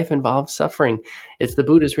all life involves suffering. It's the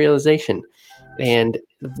Buddha's realization. And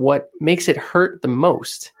what makes it hurt the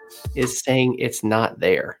most is saying it's not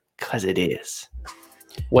there, because it is.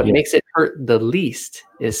 What makes it hurt the least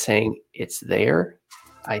is saying it's there,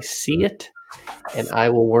 I see it, and I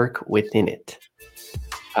will work within it.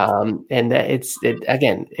 And that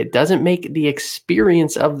it doesn't make the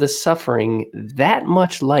experience of the suffering that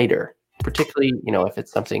much lighter, particularly, if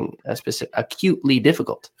it's something acutely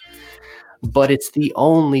difficult. But it's the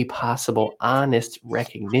only possible honest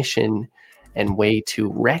recognition and way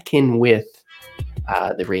to reckon with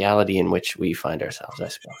the reality in which we find ourselves, I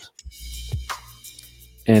suppose.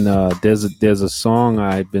 And there's a song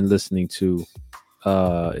I've been listening to.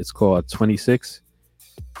 It's called 26.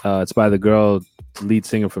 It's by the girl, lead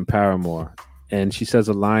singer from Paramore, and she says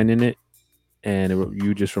a line in it, and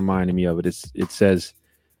you just reminded me of it. It says,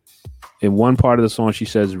 in one part of the song, she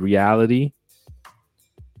says, "Reality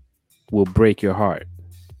will break your heart,"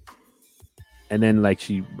 and then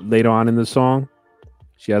she later on in the song,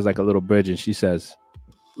 she has a little bridge, and she says,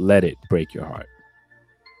 "Let it break your heart."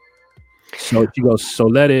 So she goes, "So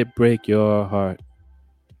let it break your heart,"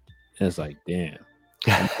 and it's damn.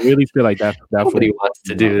 I really feel like that's nobody wants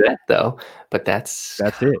to do that though, but that's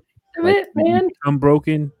it. Man. You become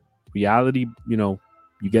broken, reality, you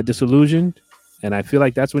get disillusioned, and I feel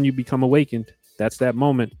like that's when you become awakened. That's that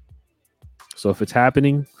moment. So if it's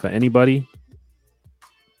happening for anybody,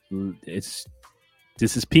 this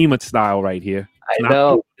is Pima style right here. I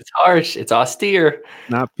know it's harsh, it's austere.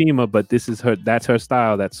 Not Pima, but that's her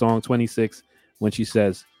style. That song 26, when she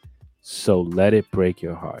says, "So let it break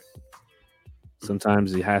your heart."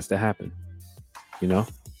 Sometimes it has to happen,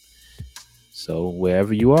 So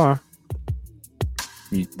wherever you are,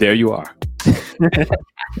 there you are.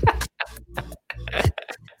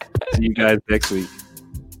 See you guys next week.